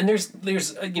invading, and there's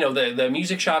the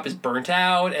music shop is burnt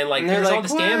out, and there's all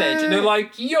this damage, and they're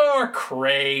like, you're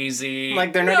crazy.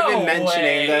 Like they're not even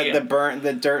mentioning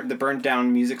the burnt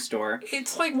down music store.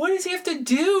 It's like, what does he have to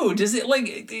do? Does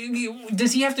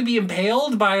he have to be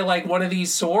impaled by one of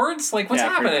these swords? Like, what's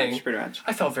happening? Pretty much.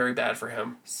 I felt very bad for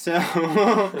him.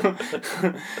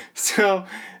 So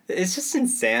it's just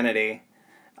insanity.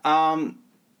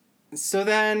 So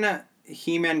then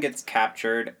He-Man gets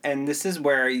captured, and this is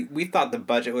where we thought the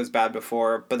budget was bad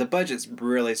before, but the budget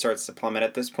really starts to plummet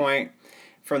at this point,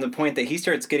 from the point that he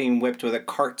starts getting whipped with a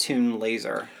cartoon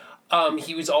laser.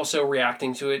 He was also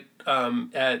reacting to it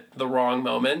at the wrong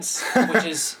moments, which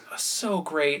is so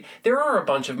great. There are a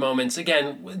bunch of moments.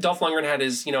 Again, Dolph Lundgren had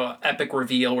his epic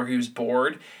reveal where he was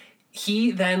bored.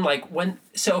 He then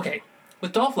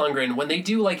with Dolph Lundgren, when they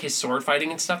do his sword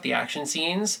fighting and stuff, the action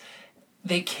scenes,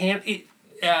 they can't.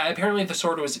 Apparently the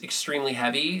sword was extremely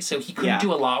heavy, so he couldn't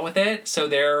do a lot with it. So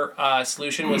their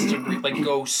solution was to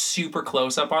go super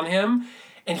close up on him,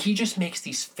 and he just makes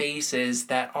these faces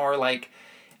that are like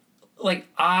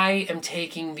I am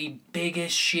taking the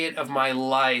biggest shit of my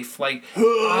life.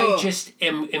 I just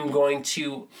am going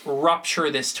to rupture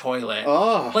this toilet.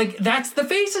 Oh. That's the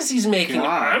faces he's making.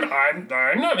 I'm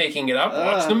not making it up.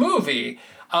 Watch the movie.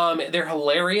 They're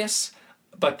hilarious,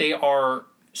 but they are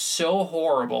so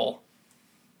horrible,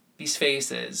 these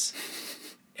faces.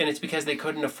 And it's because they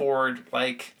couldn't afford,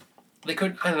 they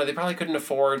probably couldn't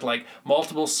afford,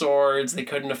 multiple swords. They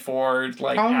couldn't afford,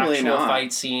 actual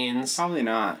fight scenes. Probably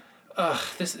not.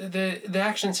 The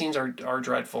action scenes are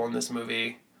dreadful in this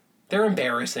movie. They're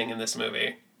embarrassing in this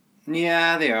movie.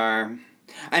 Yeah, they are.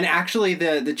 And actually,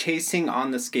 the chasing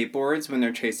on the skateboards when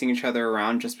they're chasing each other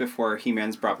around just before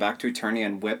He-Man's brought back to Eternia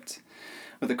and whipped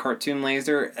with a cartoon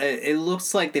laser, it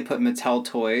looks like they put Mattel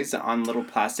toys on little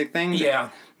plastic things. Yeah.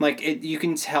 You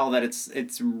can tell that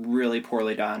it's really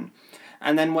poorly done.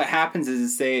 And then what happens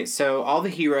is so all the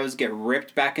heroes get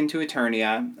ripped back into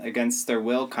Eternia against their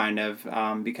will, kind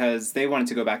of, because they wanted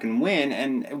to go back and win,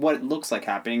 and what it looks like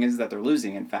happening is that they're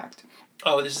losing, in fact.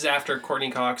 Oh, this is after Courtney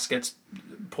Cox gets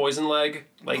poison leg?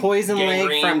 Poison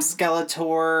leg from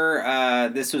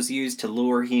Skeletor. This was used to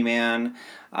lure He-Man.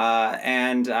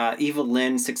 And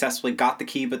Evelyn successfully got the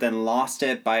key, but then lost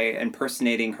it by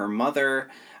impersonating her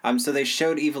mother. So they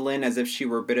showed Evelyn as if she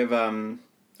were a bit of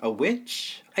a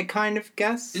witch, I kind of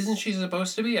guess. Isn't she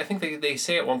supposed to be? I think they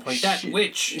say at one point, that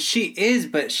witch. She is,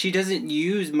 but she doesn't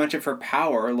use much of her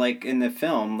power, in the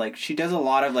film. She does a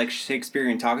lot of,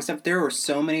 Shakespearean talk and stuff. There were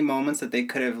so many moments that they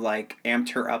could have, amped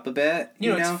her up a bit.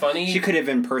 You know, it's funny. She could have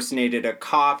impersonated a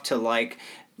cop to,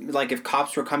 if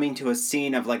cops were coming to a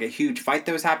scene of, a huge fight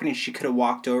that was happening, she could have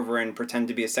walked over and pretend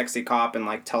to be a sexy cop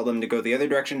and, tell them to go the other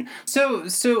direction.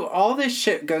 So all this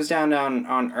shit goes down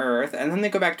on Earth, and then they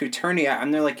go back to Eternia,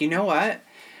 and they're like, you know what?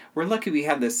 We're lucky we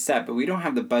have this set, but we don't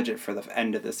have the budget for the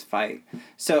end of this fight.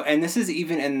 So, and this is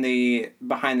even in the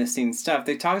behind-the-scenes stuff.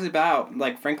 They talked about,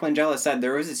 Frank Langella said,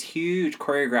 there was this huge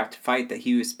choreographed fight that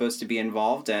he was supposed to be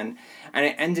involved in, and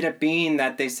it ended up being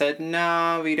that they said,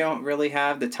 no, we don't really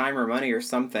have the time or money or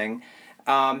something.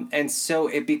 And so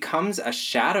it becomes a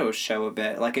shadow show a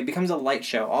bit. It becomes a light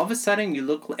show. All of a sudden,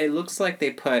 it looks like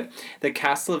they put the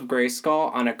Castle of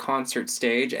Grayskull on a concert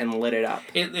stage and lit it up.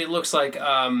 It looks like...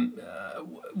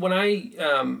 when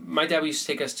my dad used to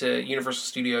take us to Universal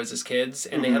Studios as kids,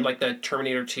 and they had the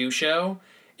Terminator 2 show,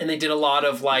 and they did a lot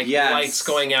of lights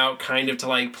going out kind of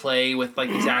to play with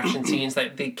these action scenes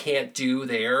that they can't do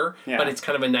there, but it's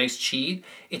kind of a nice cheat.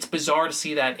 It's bizarre to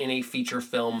see that in a feature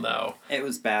film, though. It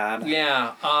was bad.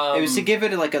 Yeah. It was to give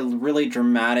it a really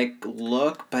dramatic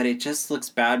look, but it just looks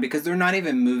bad because they're not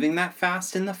even moving that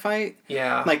fast in the fight.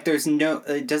 Yeah.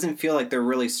 It doesn't feel like they're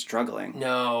really struggling.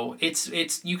 No, it's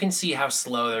you can see how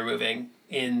slow they're moving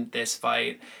in this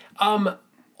fight.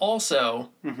 Also,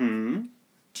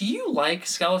 do you like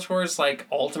Skeletor's like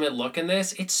ultimate look in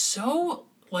this? It's so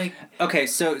like Okay,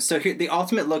 so here the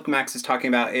ultimate look Max is talking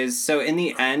about is so in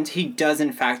the end he does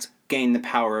in fact gain the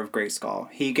power of Grayskull.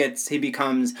 He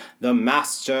becomes the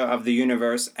master of the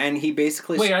universe, and he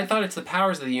basically wait. I thought it's the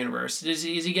powers of the universe. Is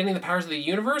he getting the powers of the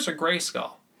universe or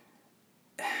Grayskull?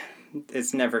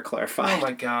 It's never clarified. Oh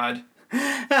my god.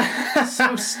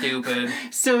 So stupid.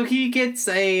 So he gets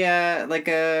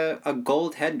a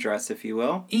gold headdress, if you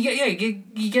will.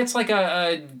 He gets like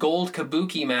a gold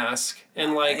kabuki mask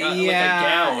and like a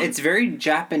gown. It's very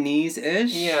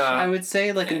Japanese-ish. Yeah, I would say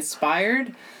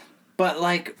inspired. But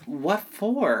like, what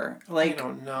for? Like, I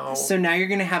don't know. So now you're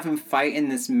gonna have him fight in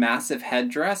this massive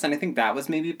headdress, and I think that was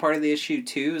maybe part of the issue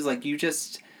too. Is like you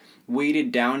just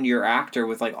weighted down your actor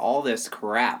with like all this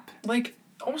crap. Like,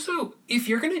 also, if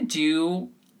you're gonna do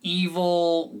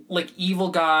evil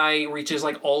guy reaches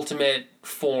like ultimate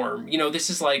form, this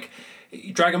is like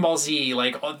Dragon Ball Z,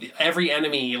 like every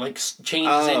enemy like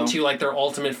changes into like their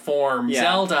ultimate form. Yeah.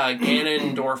 Zelda,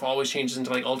 Ganondorf always changes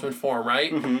into like ultimate form, right?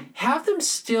 Mm-hmm. Have them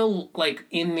still like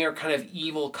in their kind of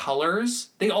evil colors.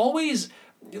 They always,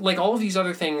 like all of these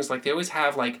other things, like they always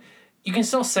have like, you can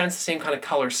still sense the same kind of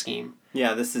color scheme.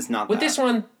 Yeah, this is not with that. This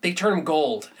one, they turn him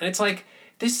gold. And it's like,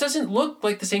 this doesn't look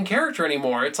like the same character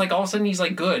anymore. It's like all of a sudden he's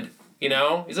like good.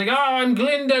 He's like, I'm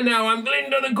Glinda now. I'm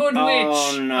Glinda the Good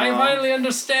Witch. No. I finally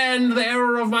understand the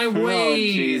error of my ways. Oh,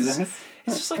 Jesus.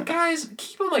 It's just like, guys,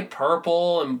 keep them like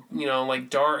purple and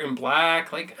like dark and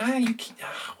black. Like, you can't.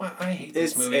 I hate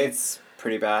this movie. It's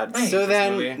pretty bad. So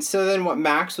then, what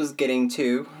Max was getting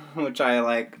to, which I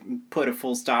like put a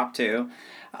full stop to.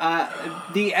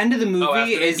 The end of the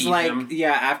movie is like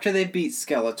after they beat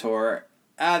Skeletor,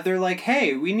 they're like,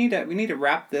 hey, we need to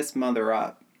wrap this mother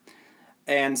up.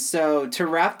 And so, to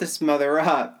wrap this mother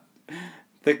up,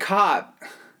 the cop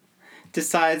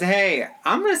decides, hey,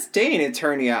 I'm going to stay in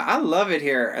Eternia. I love it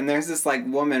here. And there's this, like,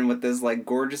 woman with this, like,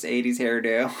 gorgeous 80s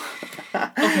hairdo.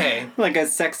 Okay. Like a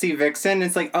sexy vixen.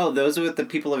 It's like, oh, those are what the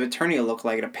people of Eternia look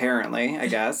like, apparently, I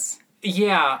guess.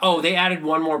 Yeah. Oh, they added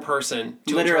one more person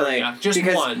to Eternia. Just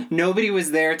because one. Nobody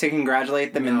was there to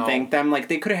congratulate them and thank them. Like,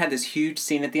 they could have had this huge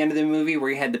scene at the end of the movie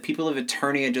where you had the people of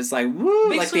Eternia just like, woo,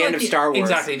 basically like the end of Star Wars.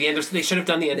 Exactly. They should have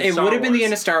done the end of Star Wars. It would have been the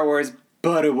end of Star Wars,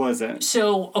 but it wasn't.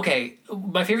 So, okay,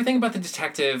 my favorite thing about the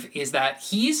detective is that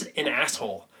he's an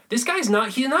asshole. This guy's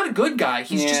he's not a good guy.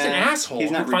 He's just an asshole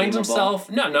who finds himself...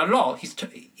 No, not at all.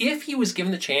 If he was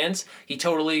given the chance, he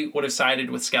totally would have sided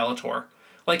with Skeletor.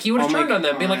 Like, he would have turned on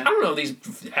them, being like, I don't know these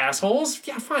assholes.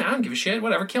 Yeah, fine, I don't give a shit.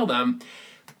 Whatever, kill them.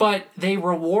 But they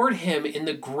reward him in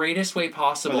the greatest way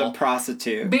possible. With a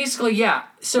prostitute. Basically, yeah.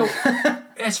 So,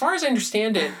 as far as I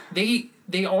understand it,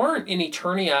 they aren't in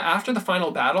Eternia. After the final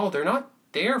battle, they're not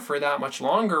there for that much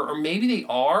longer. Or maybe they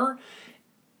are.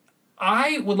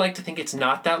 I would like to think it's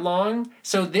not that long.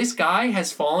 So this guy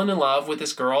has fallen in love with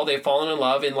this girl. They've fallen in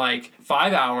love in like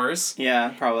 5 hours.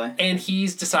 Yeah, probably. And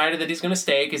he's decided that he's going to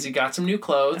stay because he got some new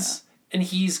clothes. Yeah. And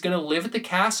he's going to live at the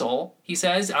castle. He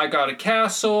says, I got a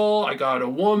castle. I got a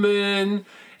woman.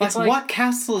 It's like, what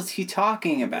castle is he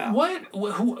talking about? What?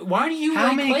 Why do you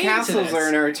How many castles are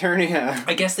in Eternia?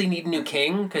 I guess they need a new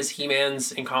king because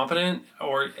He-Man's incompetent,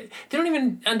 or they don't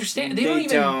even understand. They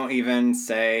don't even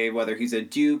say whether he's a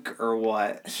duke or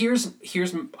what. Here's.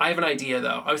 I have an idea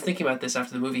though. I was thinking about this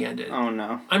after the movie ended. Oh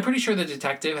no! I'm pretty sure the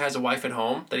detective has a wife at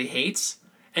home that he hates.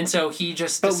 And so he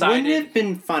just decided... But wouldn't it have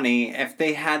been funny if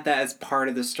they had that as part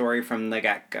of the story from the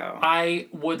get-go? I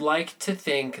would like to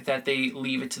think that they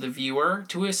leave it to the viewer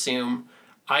to assume.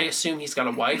 I assume he's got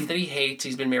a wife that he hates.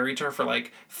 He's been married to her for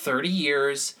like 30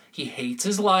 years. He hates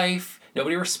his life.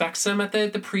 Nobody respects him at the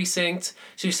precinct.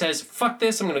 So he says, fuck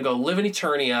this, I'm going to go live in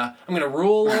Eternia. I'm going to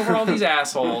rule over all these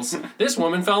assholes. This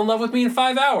woman fell in love with me in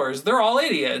 5 hours. They're all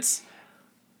idiots.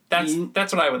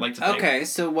 That's what I would like to think. Okay,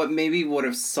 so what maybe would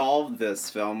have solved this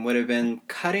film would have been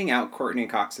cutting out Courtney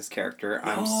Cox's character.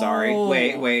 I'm sorry.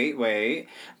 Wait.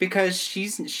 Because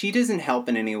she doesn't help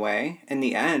in any way in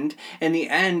the end. In the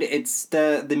end, it's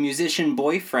the musician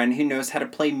boyfriend who knows how to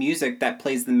play music that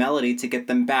plays the melody to get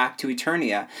them back to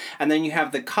Eternia. And then you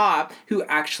have the cop who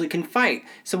actually can fight.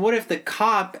 So what if the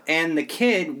cop and the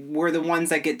kid were the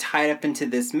ones that get tied up into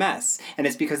this mess? And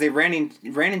it's because they ran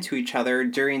into each other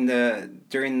during the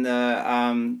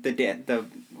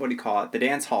what do you call it? The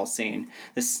dance hall scene.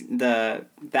 I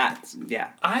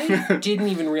didn't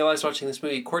even realize watching this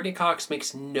movie. Courtney Cox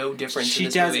makes no difference in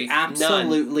this movie. She does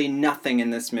absolutely nothing in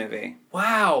this movie.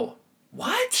 Wow.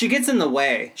 What? She gets in the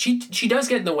way. She does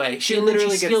get in the way. She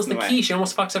literally steals the key. She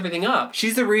almost fucks everything up.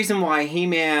 She's the reason why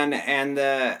He-Man and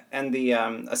the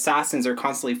assassins are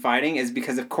constantly fighting is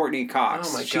because of Courtney Cox.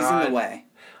 Oh my God. She's in the way.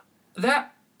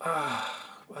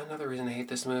 Another reason I hate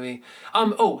this movie.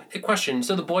 Oh, a question.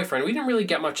 So the boyfriend, we didn't really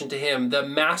get much into him. The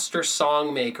master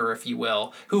songmaker, if you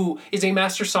will, who is a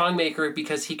master songmaker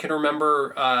because he can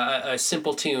remember a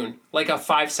simple tune, like a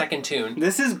 5-second tune.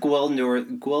 This is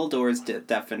Gwildor's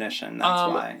definition.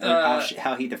 That's why.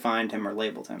 How he defined him or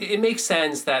labeled him. It makes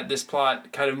sense that this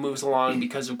plot kind of moves along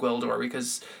because of Gwildor,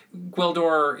 because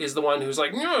Gwildor is the one who's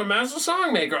like, no, master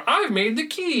songmaker, I've made the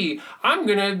key. I'm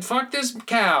gonna fuck this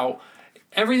cow.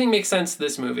 Everything makes sense to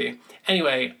this movie.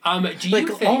 Anyway, do you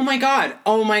think... Oh my god!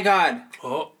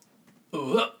 Oh.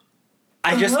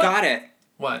 I just got it.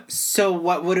 What? So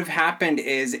what would have happened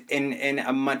is, in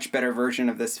a much better version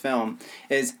of this film,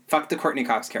 is fuck the Courtney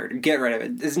Cox character. Get rid of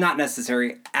it. It's not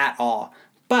necessary at all.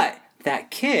 But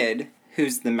that kid,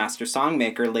 who's the master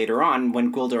songmaker later on,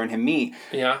 when Gwildor and him meet,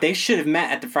 they should have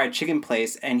met at the fried chicken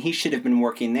place, and he should have been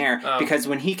working there. Because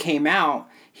when he came out,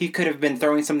 he could have been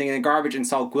throwing something in the garbage and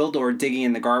saw Gwildor digging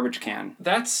in the garbage can.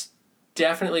 That's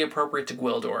definitely appropriate to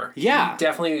Gwildor. Yeah. He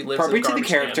definitely lives appropriate in the to the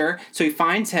character. Can. So he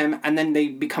finds him, and then they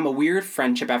become a weird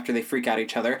friendship after they freak out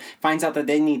each other. Finds out that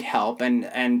they need help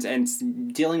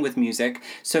and dealing with music.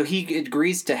 So he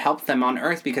agrees to help them on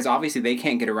Earth because obviously they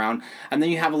can't get around. And then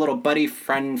you have a little buddy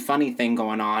friend funny thing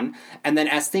going on. And then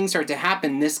as things start to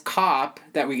happen, this cop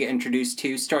that we get introduced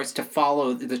to starts to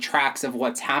follow the tracks of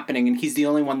what's happening. And he's the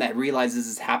only one that realizes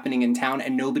it's happening in town,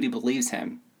 and nobody believes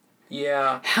him.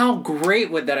 Yeah. How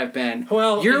great would that have been?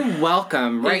 Well, you're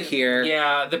welcome right here.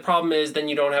 Yeah, the problem is then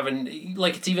you don't have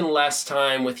it's even less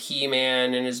time with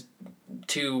He-Man and his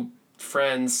two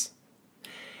friends.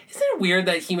 Isn't it weird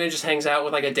that He-Man just hangs out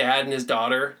with like a dad and his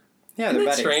daughter? Yeah, Isn't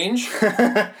they're that buddies.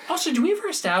 strange? Also, do we ever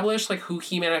establish like who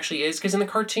He-Man actually is? Because in the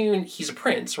cartoon, he's a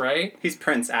prince, right? He's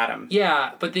Prince Adam.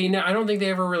 Yeah, but I don't think they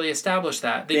ever really established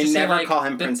that. They just never say, like, call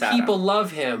him Prince Adam. People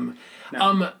love him.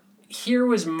 No. Here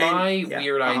was my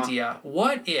weird uh-huh. idea.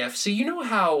 What if... So you know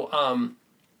how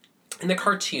in the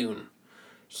cartoon,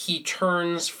 he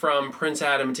turns from Prince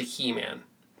Adam to He-Man?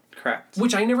 Correct.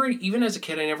 Which I never... Even as a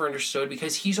kid, I never understood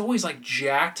because he's always like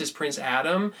jacked as Prince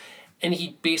Adam, and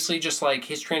he basically just like...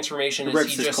 His transformation is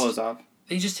rips his clothes off.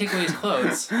 They just take away his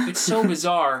clothes. It's so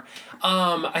bizarre.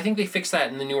 I think they fixed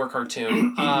that in the newer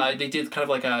cartoon. They did kind of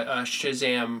like a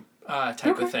Shazam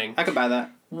type of thing. I could buy that.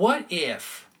 What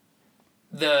if...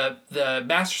 the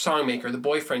master songmaker, the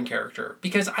boyfriend character,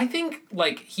 because I think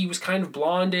like he was kind of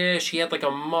blondish, he had like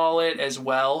a mullet as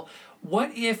well.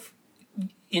 What if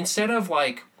instead of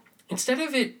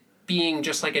it being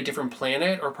just like a different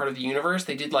planet or part of the universe,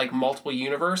 they did like multiple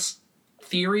universe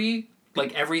theory,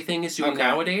 like everything is doing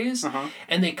nowadays,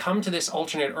 and they come to this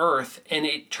alternate Earth, and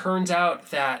it turns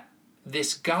out that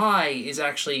this guy is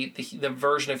actually the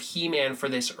version of He-Man for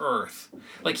this Earth.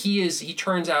 Like, he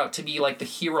turns out to be, like, the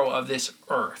hero of this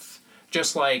Earth.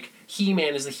 Just like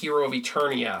He-Man is the hero of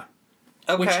Eternia.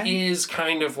 Okay. Which is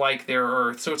kind of like their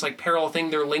Earth. So it's, like, parallel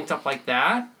thing. They're linked up like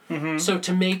that. Mm-hmm. So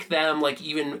to make them, like,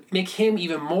 make him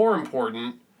even more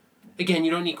important... Again,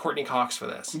 you don't need Courtney Cox for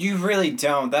this. You really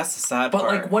don't. That's the sad part.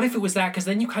 But, like, what if it was that? Because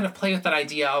then you kind of play with that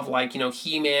idea of, like,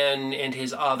 He-Man and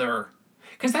his other...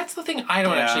 Because that's the thing I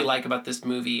don't actually like about this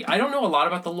movie. I don't know a lot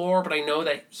about the lore, but I know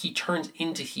that he turns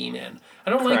into He-Man.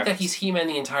 I don't like that he's He-Man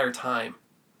the entire time.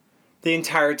 The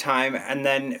entire time, and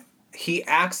then he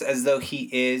acts as though he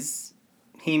is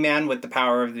He-Man with the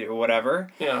power of the whatever.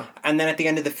 Yeah. And then at the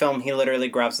end of the film, he literally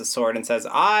grabs the sword and says,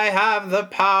 I have the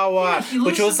power! Yeah,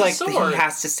 which was like, he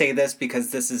has to say this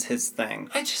because this is his thing.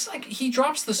 I just, like, he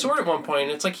drops the sword at one point,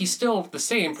 and it's like he's still the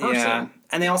same person. Yeah.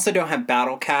 And they also don't have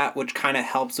Battle Cat, which kind of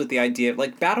helps with the idea of,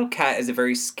 like, Battle Cat is a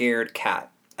very scared cat.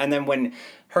 And then when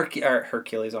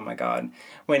Hercules, oh my god,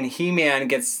 when He-Man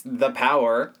gets the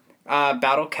power...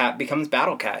 Battle Cat becomes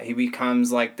Battle Cat. He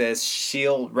becomes like this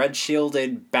red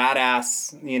shielded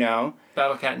badass,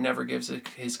 Battle Cat never gives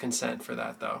his consent for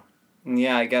that, though.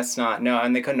 Yeah, I guess not. No,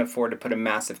 and they couldn't afford to put a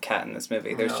massive cat in this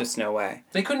movie. There's just no way.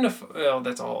 They couldn't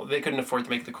that's all. They couldn't afford to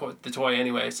make the toy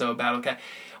anyway, so Battle Cat.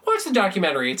 Watch the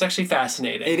documentary. It's actually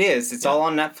fascinating. It is. It's all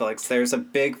on Netflix. There's a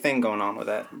big thing going on with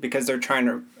it because they're trying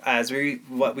to,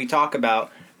 what we talk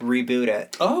about, reboot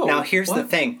it. Oh. Now here's the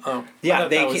thing. Oh. Yeah, I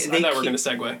thought we were going to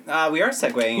segue. We are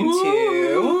segueing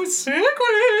into...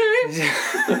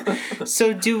 segue!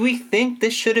 So do we think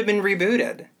this should have been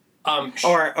rebooted?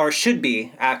 Or should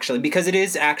be, actually, because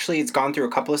it's gone through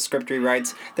a couple of script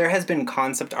rewrites. There has been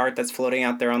concept art that's floating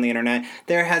out there on the internet.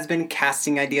 There has been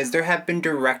casting ideas. There have been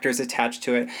directors attached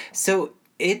to it. So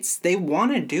they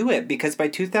want to do it because by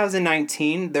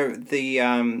 2019,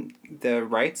 the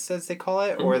rights, as they call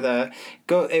it, or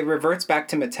it reverts back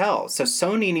to Mattel. So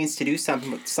Sony needs to do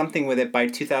something with it by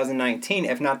 2019.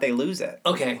 If not, they lose it.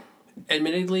 Okay.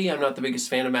 admittedly, I'm not the biggest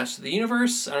fan of Masters of the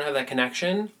Universe. I don't have that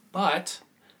connection, but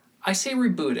I say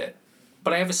reboot it.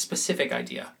 But I have a specific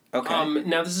idea. Okay.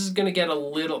 Now, this is going to get a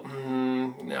little...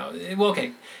 no. Well,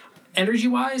 okay.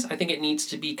 Energy-wise, I think it needs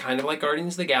to be kind of like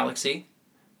Guardians of the Galaxy.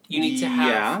 You need to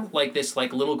have, like, this,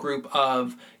 like, little group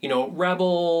of, you know,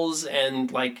 rebels and,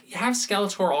 like, have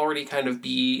Skeletor already kind of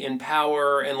be in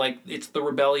power and, like, it's the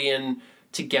rebellion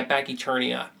to get back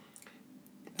Eternia.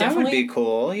 That would be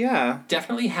cool, yeah.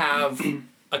 Definitely have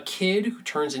a kid who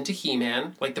turns into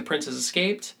He-Man, like the prince has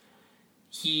escaped.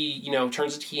 He, you know,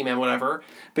 turns into He-Man, whatever.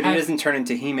 But he doesn't turn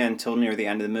into He-Man until near the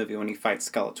end of the movie when he fights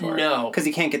Skeletor. No. Because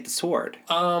he can't get the sword.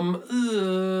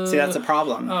 See, that's a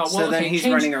problem. Then he's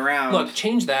running around. Look,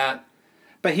 change that.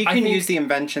 But he can use the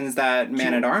inventions that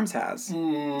Man-at-Arms has.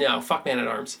 No, fuck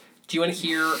Man-at-Arms. Do you want to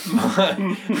hear...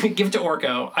 Give it to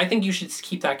Orko. I think you should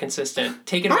keep that consistent.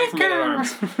 Take it away from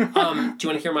Man-at-Arms. Do you want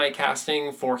to hear my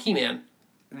casting for He-Man?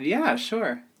 Yeah,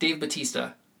 sure. Dave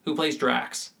Bautista, who plays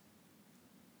Drax.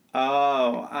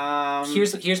 Oh,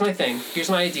 Here's my thing. Here's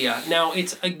my idea. Now,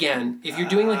 it's, again, if you're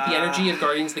doing, like, the energy of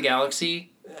Guardians of the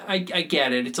Galaxy, I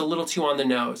get it. It's a little too on the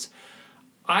nose.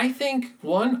 I think,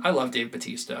 one, I love Dave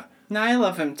Bautista. No, I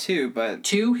love him too, but...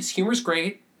 Two, his humor's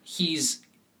great. He's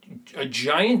a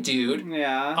giant dude.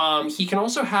 Yeah. He can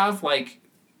also have, like,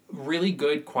 really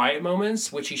good quiet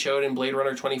moments, which he showed in Blade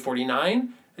Runner 2049.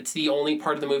 It's the only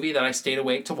part of the movie that I stayed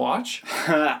awake to watch.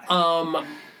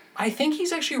 I think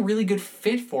he's actually a really good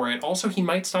fit for it. Also, he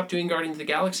might stop doing Guardians of the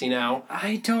Galaxy now.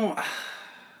 I don't...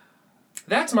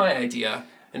 That's my idea.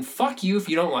 And fuck you if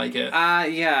you don't like it.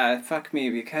 Yeah, fuck me,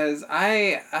 because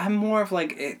I'm more of,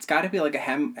 like, it's gotta be, like, a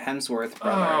Hemsworth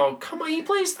brother. Oh, come on, he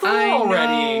plays Thor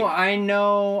already. I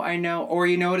know. Or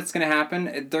you know what it's gonna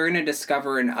happen? They're gonna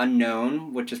discover an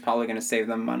unknown, which is probably gonna save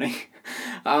them money.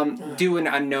 Do an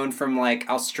unknown from, like,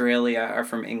 Australia or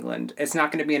from England. It's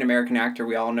not gonna be an American actor,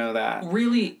 we all know that.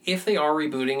 Really, if they are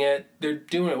rebooting it, they're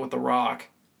doing it with The Rock.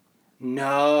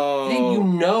 No. You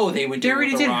know they would do it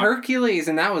with The Rock. They already did Hercules,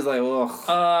 and that was like, ugh.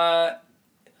 I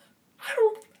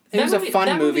don't... It was a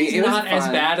fun movie. It was not as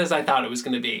bad as I thought it was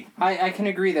going to be. I can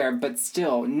agree there, but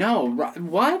still, no.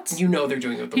 What? You know they're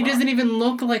doing it with The Rock. He doesn't even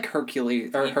look like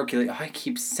Hercules. Hercules. Oh, I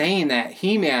keep saying that.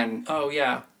 He-Man. Oh,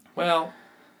 yeah. Well...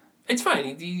 It's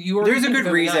fine. There's a good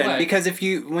reason, because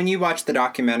when you watch the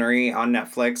documentary on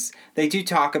Netflix, they do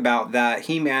talk about that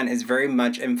He-Man is very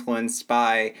much influenced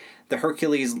by the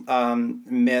Hercules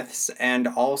myths and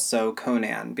also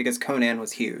Conan, because Conan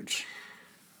was huge.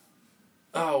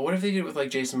 Oh, what if they did it with, like,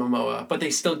 Jason Momoa, but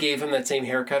they still gave him that same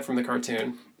haircut from the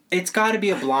cartoon? It's got to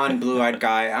be a blonde, blue-eyed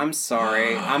guy. I'm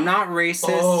sorry. I'm not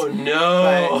racist. Oh,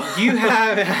 no. But you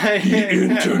have... The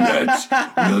internet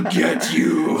will get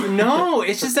you. No,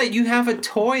 it's just that you have a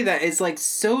toy that is, like,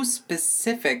 so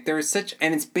specific. There's such...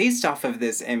 And it's based off of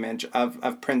this image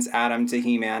of Prince Adam to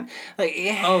He-Man. Like,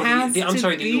 it has I'm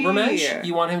sorry, the Ubermensch?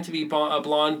 You want him to be a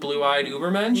blonde, blue-eyed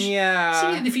Ubermensch?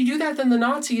 Yeah. See, if you do that, then the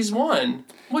Nazis won.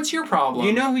 What's your problem?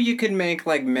 You know who you could make,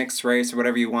 like, mixed race or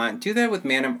whatever you want? Do that with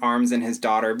Man-at-Arms and his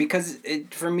daughter, because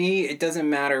for me, it doesn't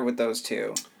matter with those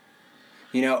two.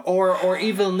 You know, or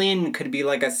Evelyn could be,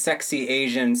 like, a sexy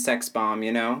Asian sex bomb,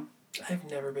 you know? I've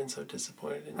never been so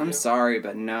disappointed in you. I'm sorry,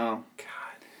 but no. God,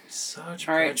 such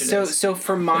all right, prejudice. so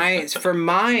for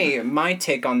my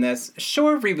take on this,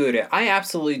 sure, reboot it. I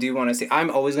absolutely do want to see. I'm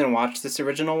always going to watch this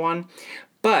original one,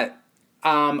 but...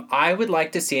 I would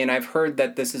like to see, and I've heard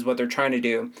that this is what they're trying to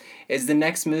do, is the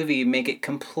next movie make it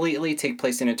completely take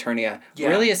place in Eternia. Yeah.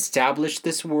 Really establish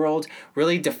this world,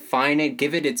 really define it,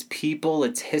 give it its people,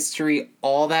 its history,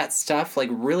 all that stuff, like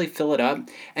really fill it up,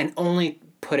 and only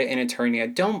put it in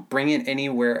Eternia. Don't bring it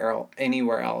anywhere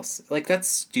else. Like, that's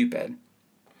stupid.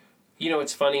 You know,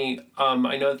 it's funny,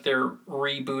 I know that they're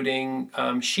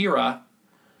rebooting She-Ra,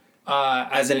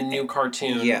 as a new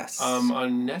cartoon. Yes.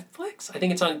 On Netflix? I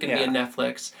think it's going to be on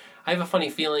Netflix. I have a funny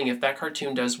feeling if that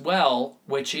cartoon does well,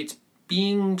 which it's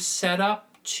being set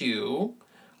up to,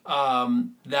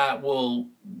 that will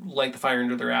light the fire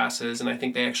under their asses, and I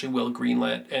think they actually will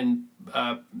greenlit and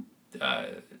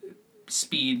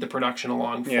speed the production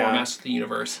along for Masters of the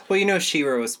Universe. Well, you know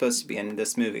She-Ra was supposed to be in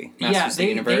this movie, Masters of the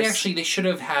Universe. They should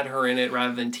have had her in it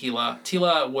rather than Teela.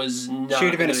 Teela was not... She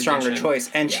would have been a stronger choice,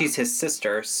 and she's his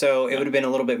sister, so it would have been a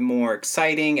little bit more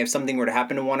exciting if something were to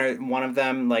happen to one of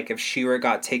them, like if She-Ra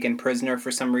got taken prisoner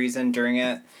for some reason during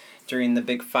the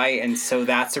big fight, and so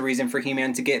that's the reason for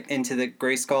He-Man to get into the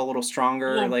Grayskull a little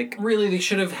stronger. Well, really, they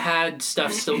should have had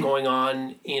stuff still going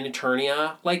on in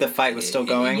Eternia. Like, the fight was still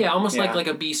going? Yeah, almost like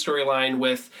a B storyline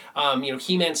with,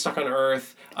 He-Man stuck on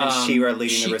Earth. And She-Ra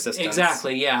leading the resistance.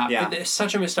 Exactly, yeah. There's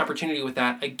such a missed opportunity with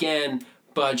that. Again,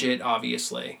 budget,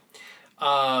 obviously.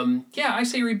 Yeah, I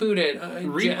say reboot it.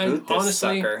 Reboot this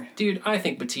honestly, sucker. dude, I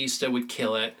think Batista would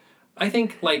kill it. I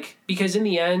think, like, because in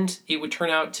the end, it would turn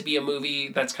out to be a movie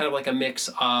that's kind of like a mix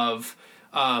of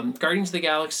Guardians of the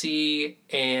Galaxy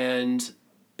and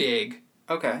Big,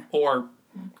 Okay. or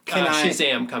Can I-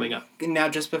 Shazam coming up. Now,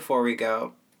 just before we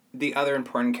go, the other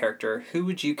important character, who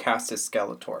would you cast as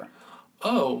Skeletor?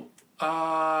 Oh,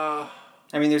 I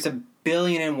mean, there's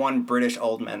 1,000,000,001 British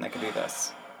old men that could do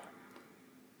this.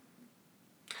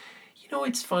 you know,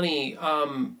 it's funny.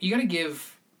 You got to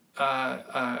give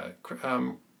Frank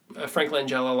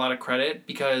Langella a lot of credit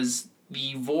because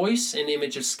the voice and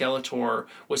image of Skeletor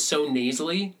was so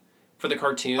nasally for the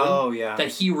cartoon. Oh, yeah. That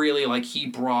he really he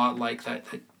brought that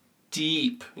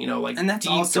deep, like And that's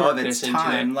deep also of darkness its into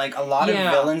time. it. Like, a lot of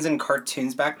Yeah. villains in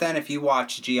cartoons back then, if you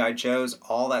watch G.I. Joes,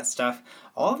 all that stuff,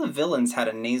 all the villains had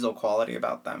a nasal quality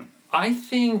about them. I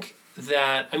think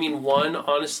that one,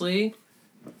 honestly,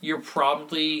 you're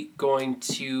probably going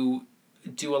to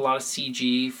do a lot of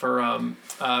CG for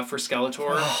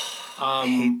Skeletor. I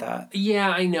hate that.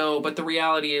 Yeah, I know, but the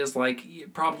reality is, you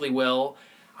probably will.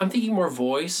 I'm thinking more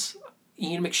voice.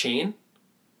 Ian McShane.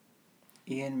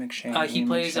 Ian McShane. He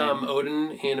plays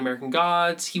Odin in American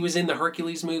Gods. He was in the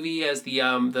Hercules movie as the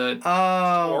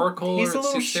Oracle. He's or a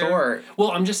little soothsayer. short.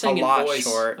 Well, I'm just saying A lot in voice.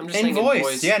 short. I'm just in saying voice. in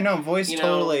voice. Yeah, no, voice You know,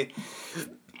 totally.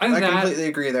 Either I that, completely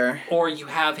agree there. or you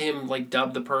have him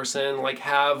dub the person,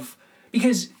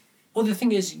 because the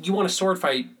thing is, you want a sword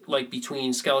fight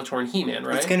between Skeletor and He-Man,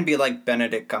 right? It's going to be like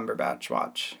Benedict Cumberbatch,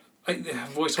 watch.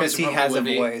 Voice Because he has a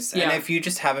voice. Yeah. And if you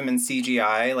just have him in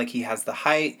CGI, he has the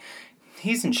height,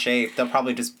 he's in shape. They'll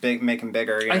probably just make him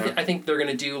bigger, you know? I think they're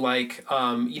gonna do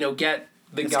get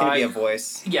the it's guy. going to be a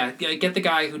voice. Yeah, get the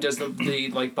guy who does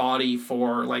the body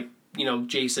for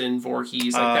Jason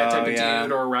Voorhees, that type of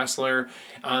dude, or a wrestler.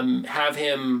 Have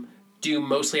him do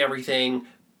mostly everything.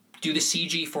 Do the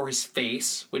CG for his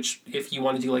face, which if you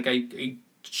want to do a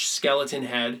skeleton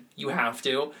head, you have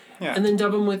to. Yeah. And then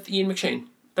dub him with Ian McShane.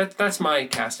 That's my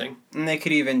casting. And they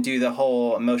could even do the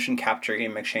whole motion capture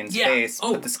Ian McShane's Yeah. face,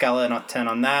 Oh. put the skeleton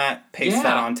on that, paste Yeah.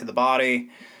 that onto the body.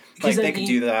 Because They then could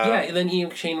do that. Yeah, and then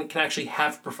Ian McShane can actually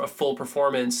have a full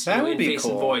performance That would in be face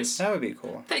cool. and voice. That would be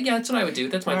cool. Yeah, that's what I would do.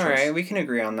 That's my All choice. right, we can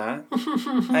agree on that.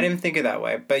 I didn't think of that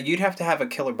way, but you'd have to have a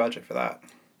killer budget for that.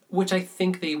 Which I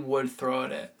think they would throw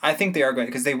at it. I think they are going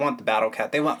because they want the battle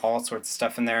cat. They want all sorts of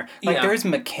stuff in there. Yeah. There's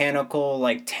mechanical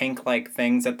tank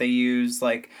things that they use.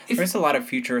 There's a lot of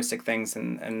futuristic things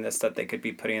in this that they could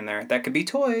be putting in there. That could be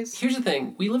toys. Here's the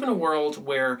thing. We live in a world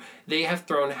where they have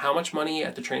thrown how much money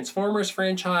at the Transformers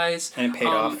franchise. And it paid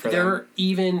off for They're them.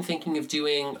 even thinking of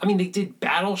doing... they did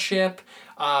Battleship.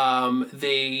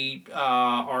 They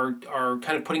are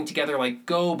kind of putting together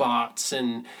GoBots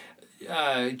and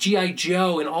G.I.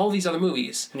 Joe and all these other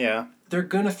movies. Yeah. They're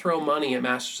gonna throw money at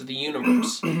Masters of the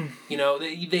Universe.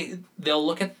 They'll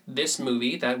look at this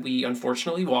movie that we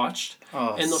unfortunately watched, Oh,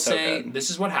 and they'll so say, good. "This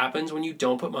is what happens when you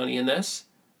don't put money in this.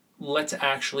 Let's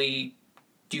actually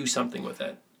do something with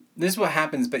it." This is what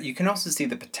happens, but you can also see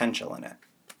the potential in it.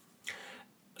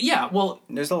 Yeah, well,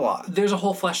 There's a lot. there's a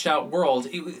whole fleshed out world.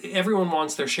 Everyone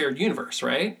wants their shared universe,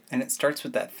 right? And it starts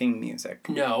with that theme music.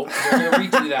 No, they're gonna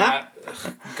redo that.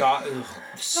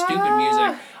 Stupid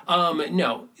music.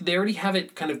 No, they already have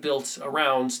it kind of built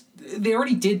around. They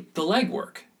already did the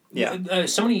legwork. Yeah.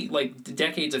 So many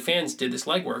decades of fans did this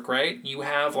legwork, right? You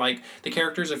have the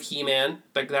characters of He-Man,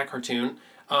 that cartoon,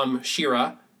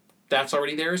 She-Ra, that's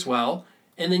already there as well,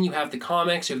 and then you have the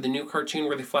comics. You have the new cartoon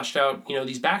where they fleshed out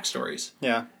these backstories.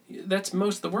 Yeah. That's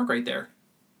most of the work right there.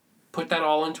 Put that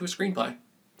all into a screenplay.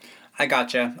 I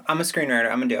gotcha. I'm a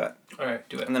screenwriter. I'm going to do it. All right,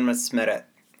 do it. And then I'm going to submit it.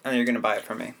 And then you're going to buy it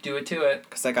from me. Do it to it.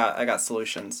 Because I got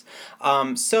solutions.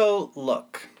 So,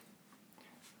 look.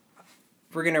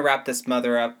 We're going to wrap this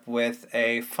mother up with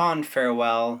a fond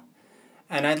farewell.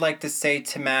 And I'd like to say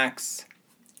to Max,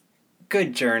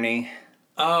 good journey.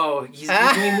 Oh, you're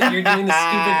doing the stupid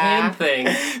hand thing.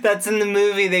 That's in the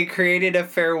movie. They created a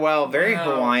farewell. Very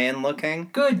Wow. Hawaiian looking.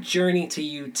 Good journey to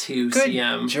you too, Good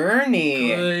CM. journey.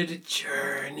 Good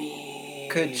journey.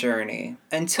 Good journey.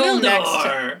 Until next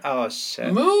time. Oh,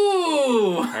 shit.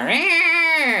 Moo!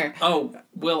 Oh,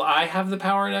 will I have the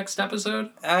power next episode?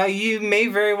 You may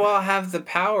very well have the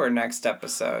power next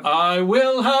episode. I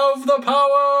will have the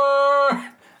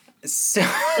power! So,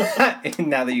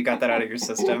 now that you got that out of your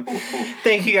system,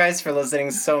 thank you guys for listening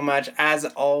so much. As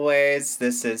always,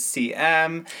 this is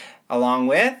CM, along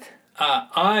with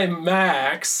I'm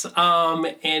Max.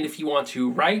 And if you want to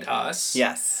write us,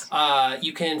 Yes.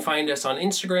 you can find us on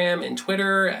Instagram and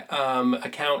Twitter.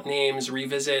 Account names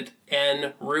Revisit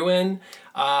and Ruin.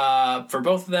 For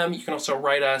both of them, you can also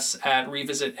write us at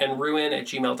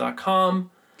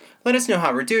revisitandruin@gmail.com. Let us know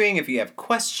how we're doing. If you have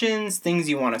questions, things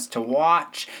you want us to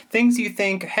watch, things you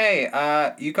think, hey,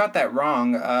 you got that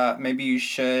wrong. Maybe you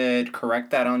should correct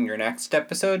that on your next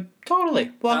episode. Totally.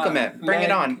 Welcome it. Bring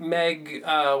it on. Meg,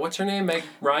 what's her name? Meg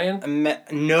Ryan?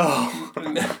 No.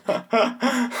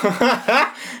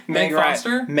 Meg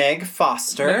Foster? Meg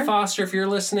Foster. Meg Foster, if you're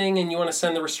listening and you want to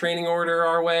send the restraining order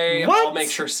our way, What? I'll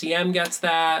make sure CM gets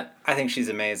that. I think she's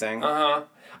amazing.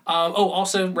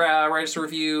 Also, write us a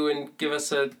review and give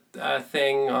us a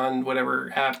thing on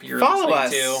whatever app you're Follow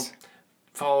listening us. to.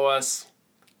 Follow us.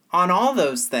 On all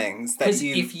those things that Because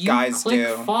you if you guys click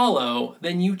do. follow,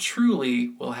 then you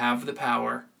truly will have the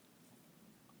power.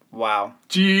 Wow.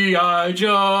 G.I.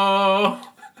 Joe!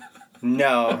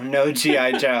 No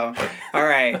G.I. Joe. All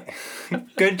right.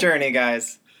 Good journey,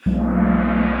 guys.